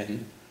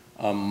in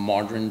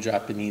modern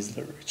Japanese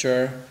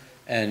literature,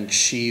 and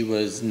she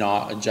was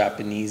not a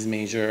Japanese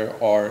major,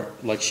 or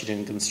like she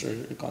didn't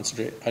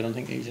concentrate. I don't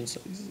think Asian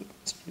studies is a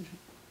concentration.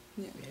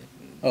 Yeah.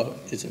 Oh,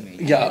 is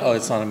it? Yeah. Oh,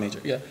 it's not a major.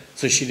 Yeah.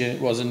 So she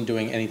wasn't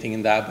doing anything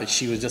in that, but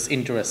she was just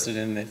interested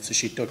in it, so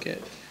she took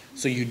it.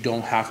 So you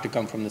don't have to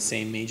come from the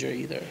same major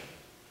either.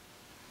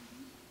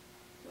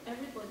 So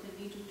everybody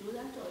need to do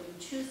that, or you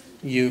choose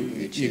to do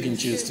You can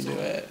choose to do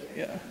it.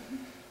 Yeah.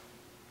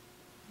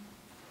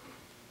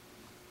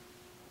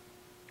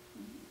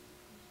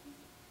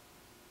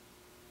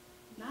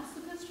 Last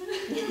question?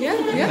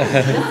 Yeah.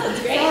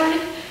 That's great. Sorry.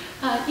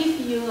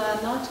 If you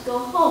not go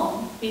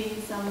home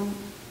in some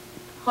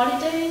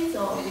holidays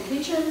or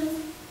vacations,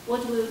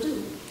 what will you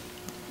do?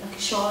 Like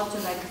short,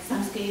 like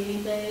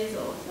Thanksgiving days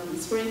or some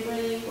spring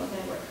break,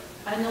 whatever.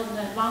 I know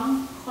that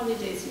long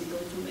holidays you go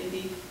to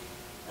maybe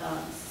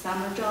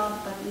summer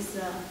job, but it's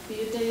a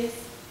few days,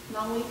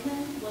 long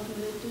weekend. What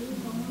will you do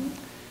normally?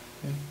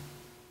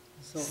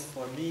 So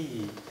for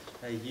me,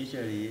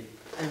 usually,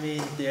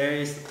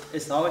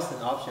 it's always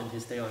an option to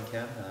stay on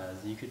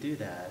campus. You could do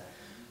that.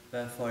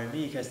 But for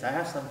me, because I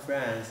have some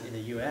friends in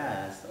the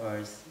U.S.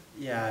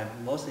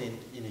 Mostly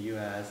in the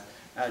U.S.,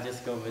 I'll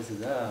just go visit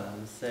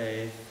them.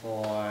 Say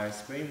for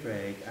spring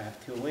break, I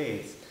have 2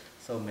 weeks.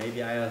 So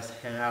maybe I'll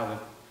hang out with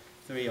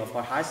 3 or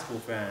 4 high school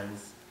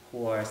friends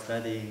who are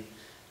studying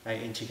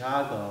like in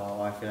Chicago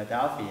or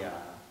Philadelphia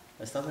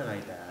or something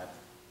like that.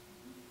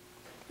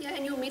 Yeah,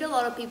 and you'll meet a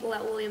lot of people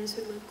at Williams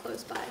who live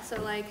close by.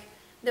 So like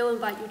they'll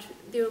invite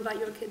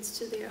your kids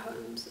to their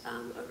homes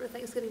over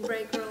Thanksgiving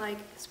break or like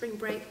spring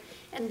break.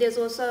 And there's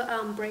also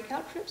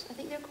breakout trips, I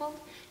think they're called.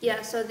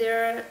 Yeah, so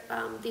there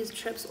are these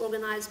trips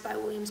organized by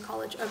Williams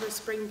College over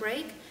spring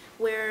break,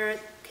 where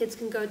kids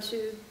can go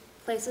to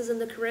places in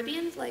the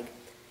Caribbean, like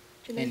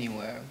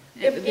Anywhere.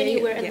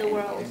 anywhere in the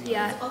world. It's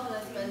Yeah,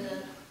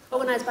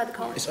 organized by the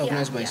college. It's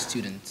organized by yeah.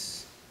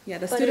 students. Yeah,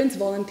 the But students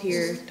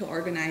volunteer to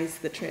organize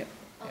the trip,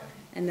 Okay.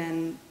 and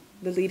then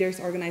the leaders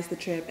organize the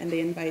trip, and they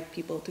invite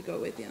people to go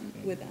with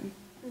them.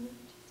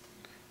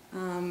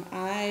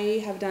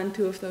 I have done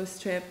 2 of those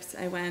trips.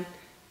 I went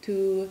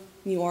to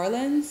New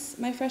Orleans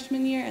my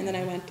freshman year, and then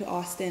I went to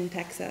Austin,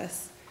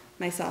 Texas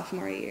my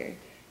sophomore year.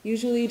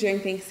 Usually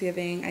during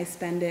Thanksgiving,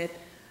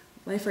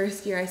 my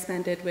first year I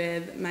spent it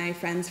with my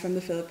friends from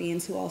the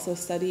Philippines who also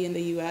study in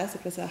the US.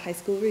 It was a high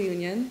school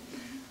reunion.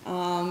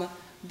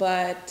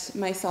 but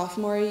my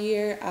sophomore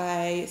year,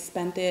 I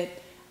spent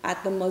it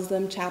at the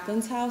Muslim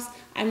chaplain's house.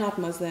 I'm not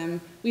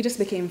Muslim. We just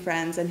became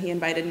friends, and he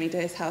invited me to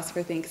his house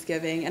for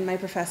Thanksgiving, and my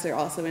professor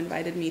also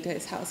invited me to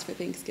his house for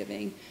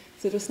Thanksgiving.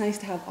 So it was nice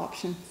to have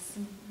options.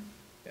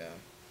 Yeah.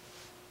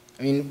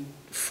 I mean,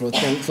 for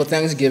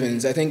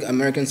Thanksgivings, I think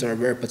Americans are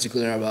very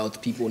particular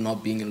about people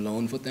not being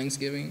alone for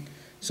Thanksgiving.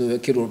 So a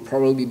kid will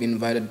probably be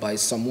invited by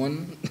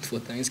someone for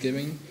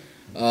Thanksgiving.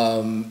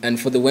 And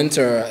for the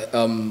winter,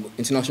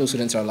 international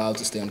students are allowed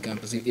to stay on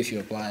campus if you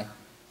apply.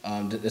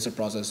 There's a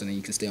process and then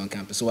you can stay on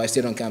campus. So I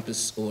stayed on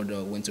campus over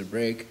the winter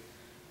break.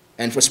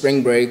 And for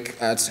spring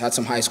break, I had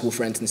some high school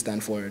friends in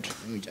Stanford.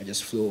 I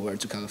just flew over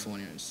to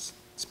California and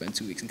spent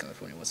 2 weeks in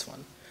California. It was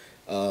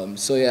fun.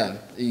 So yeah,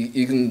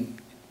 you can,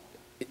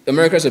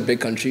 America's a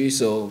big country,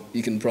 so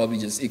you can probably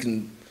you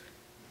can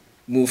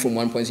move from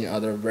one point to the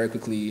other very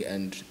quickly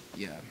and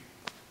yeah,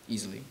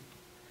 easily.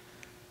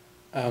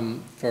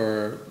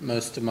 For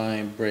most of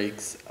my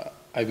breaks,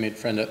 I've made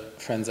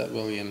friends at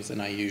Williams,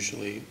 and I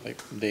usually,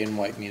 like, they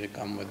invite me to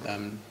come with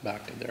them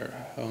back to their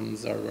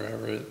homes or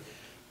wherever,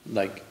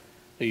 like,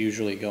 they're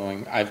usually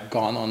going. I've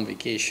gone on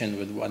vacation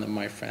with one of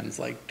my friends,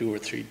 like, 2 or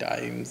 3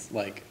 times,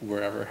 like,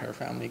 wherever her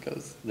family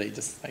goes. They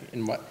just, like,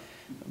 invite,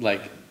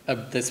 like,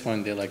 at this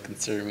point, they, like,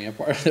 consider me a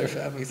part of their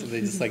family, so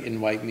they just, like,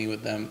 invite me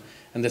with them.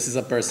 And this is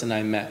a person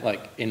I met,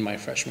 like, in my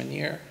freshman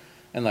year,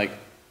 and, like,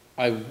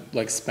 I,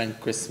 like,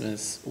 spent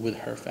Christmas with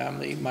her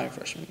family my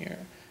freshman year.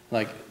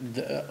 Like,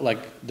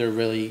 they're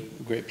really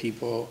great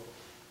people,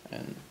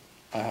 and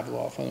I have a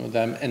lot of fun with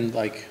them. And,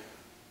 like,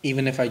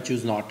 even if I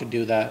choose not to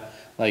do that,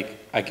 like,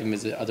 I can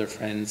visit other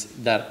friends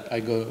that I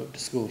go to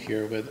school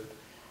here with.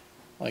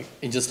 Like,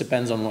 it just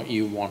depends on what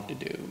you want to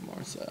do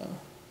more so.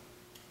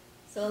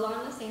 So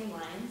along the same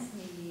lines,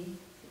 maybe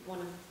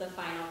one of the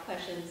final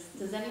questions,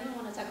 does anyone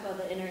want to talk about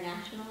the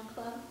International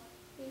Club?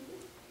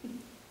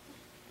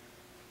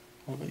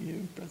 What about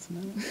you,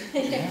 President?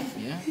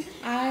 Yeah.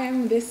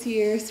 I'm this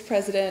year's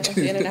president of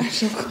the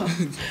International Club.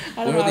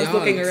 I don't know, I was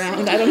looking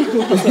around. I don't know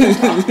who else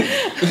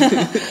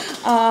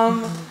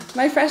on top.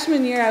 My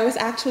freshman year, I was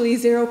actually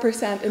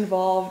 0%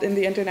 involved in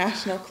the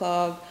International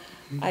Club.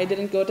 I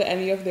didn't go to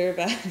any of their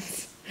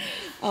events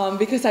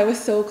because I was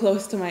so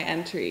close to my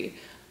entry.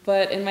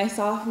 But in my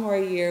sophomore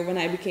year, when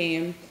I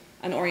became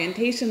an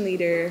orientation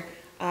leader,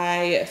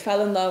 I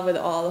fell in love with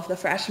all of the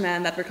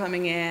freshmen that were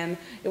coming in.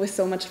 It was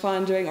so much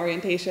fun during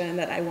orientation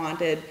that I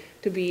wanted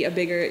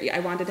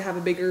to have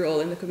a bigger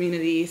role in the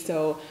community.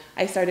 So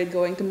I started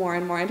going to more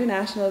and more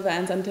international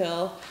events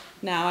until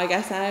now I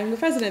guess I'm the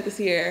president this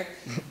year.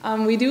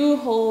 We do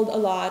hold a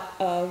lot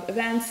of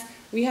events.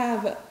 We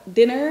have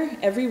dinner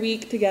every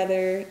week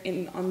together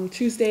on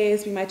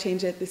Tuesdays. We might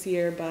change it this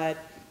year, but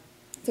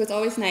so it's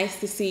always nice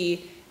to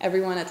see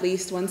everyone at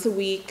least once a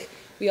week.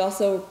 We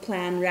also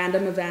plan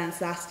random events.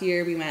 Last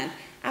year we went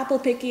apple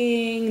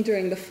picking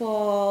during the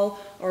fall,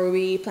 or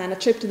we plan a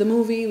trip to the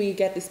movie. We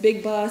get this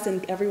big bus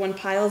and everyone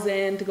piles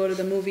in to go to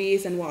the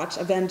movies and watch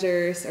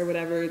Avengers or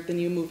whatever the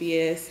new movie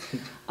is.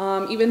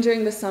 Even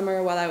during the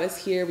summer while I was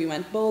here, we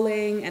went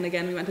bowling, and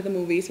again we went to the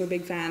movies. We're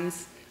big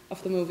fans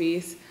of the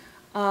movies.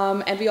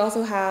 And we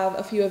also have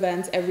a few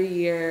events every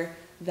year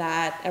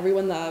that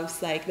everyone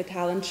loves, like the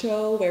talent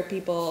show, where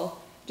people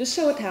just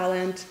show a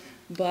talent.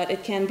 But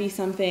it can be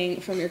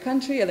something from your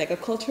country, or like a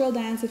cultural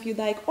dance if you'd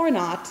like, or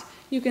not.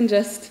 You can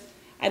just,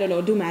 I don't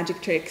know, do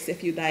magic tricks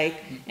if you'd like.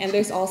 And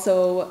there's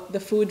also the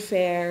food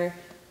fair,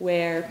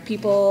 where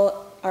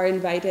people are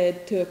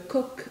invited to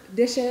cook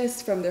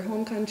dishes from their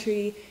home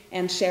country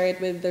and share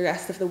it with the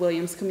rest of the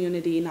Williams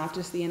community, not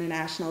just the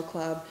International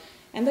Club.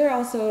 And there are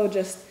also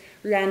just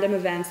random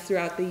events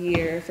throughout the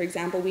year. For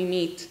example, we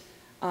meet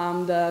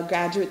the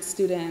graduate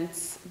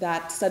students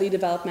that study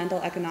developmental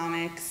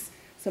economics.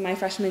 So my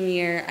freshman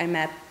year, I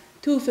met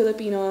 2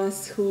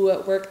 Filipinos who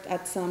worked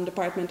at some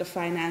department of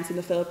finance in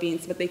the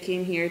Philippines, but they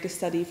came here to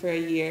study for a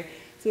year.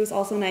 So it was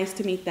also nice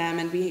to meet them,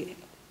 and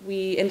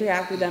we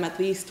interact with them at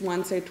least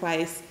once or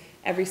twice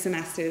every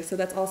semester. So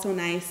that's also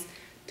nice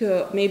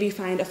to maybe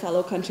find a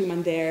fellow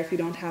countryman there if you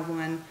don't have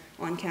one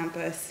on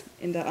campus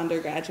in the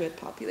undergraduate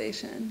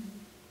population.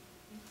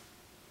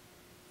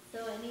 So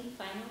any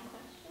final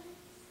questions?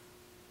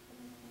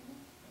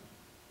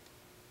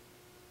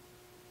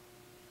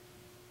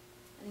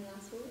 Any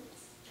last words?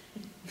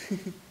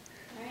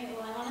 All right,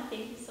 well, I want to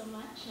thank you so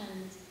much,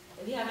 and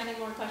if you have any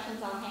more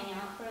questions, I'll hang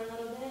out for a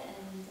little bit,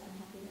 and I'm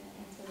happy to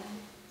answer them.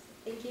 So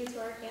thank you to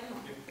our panel.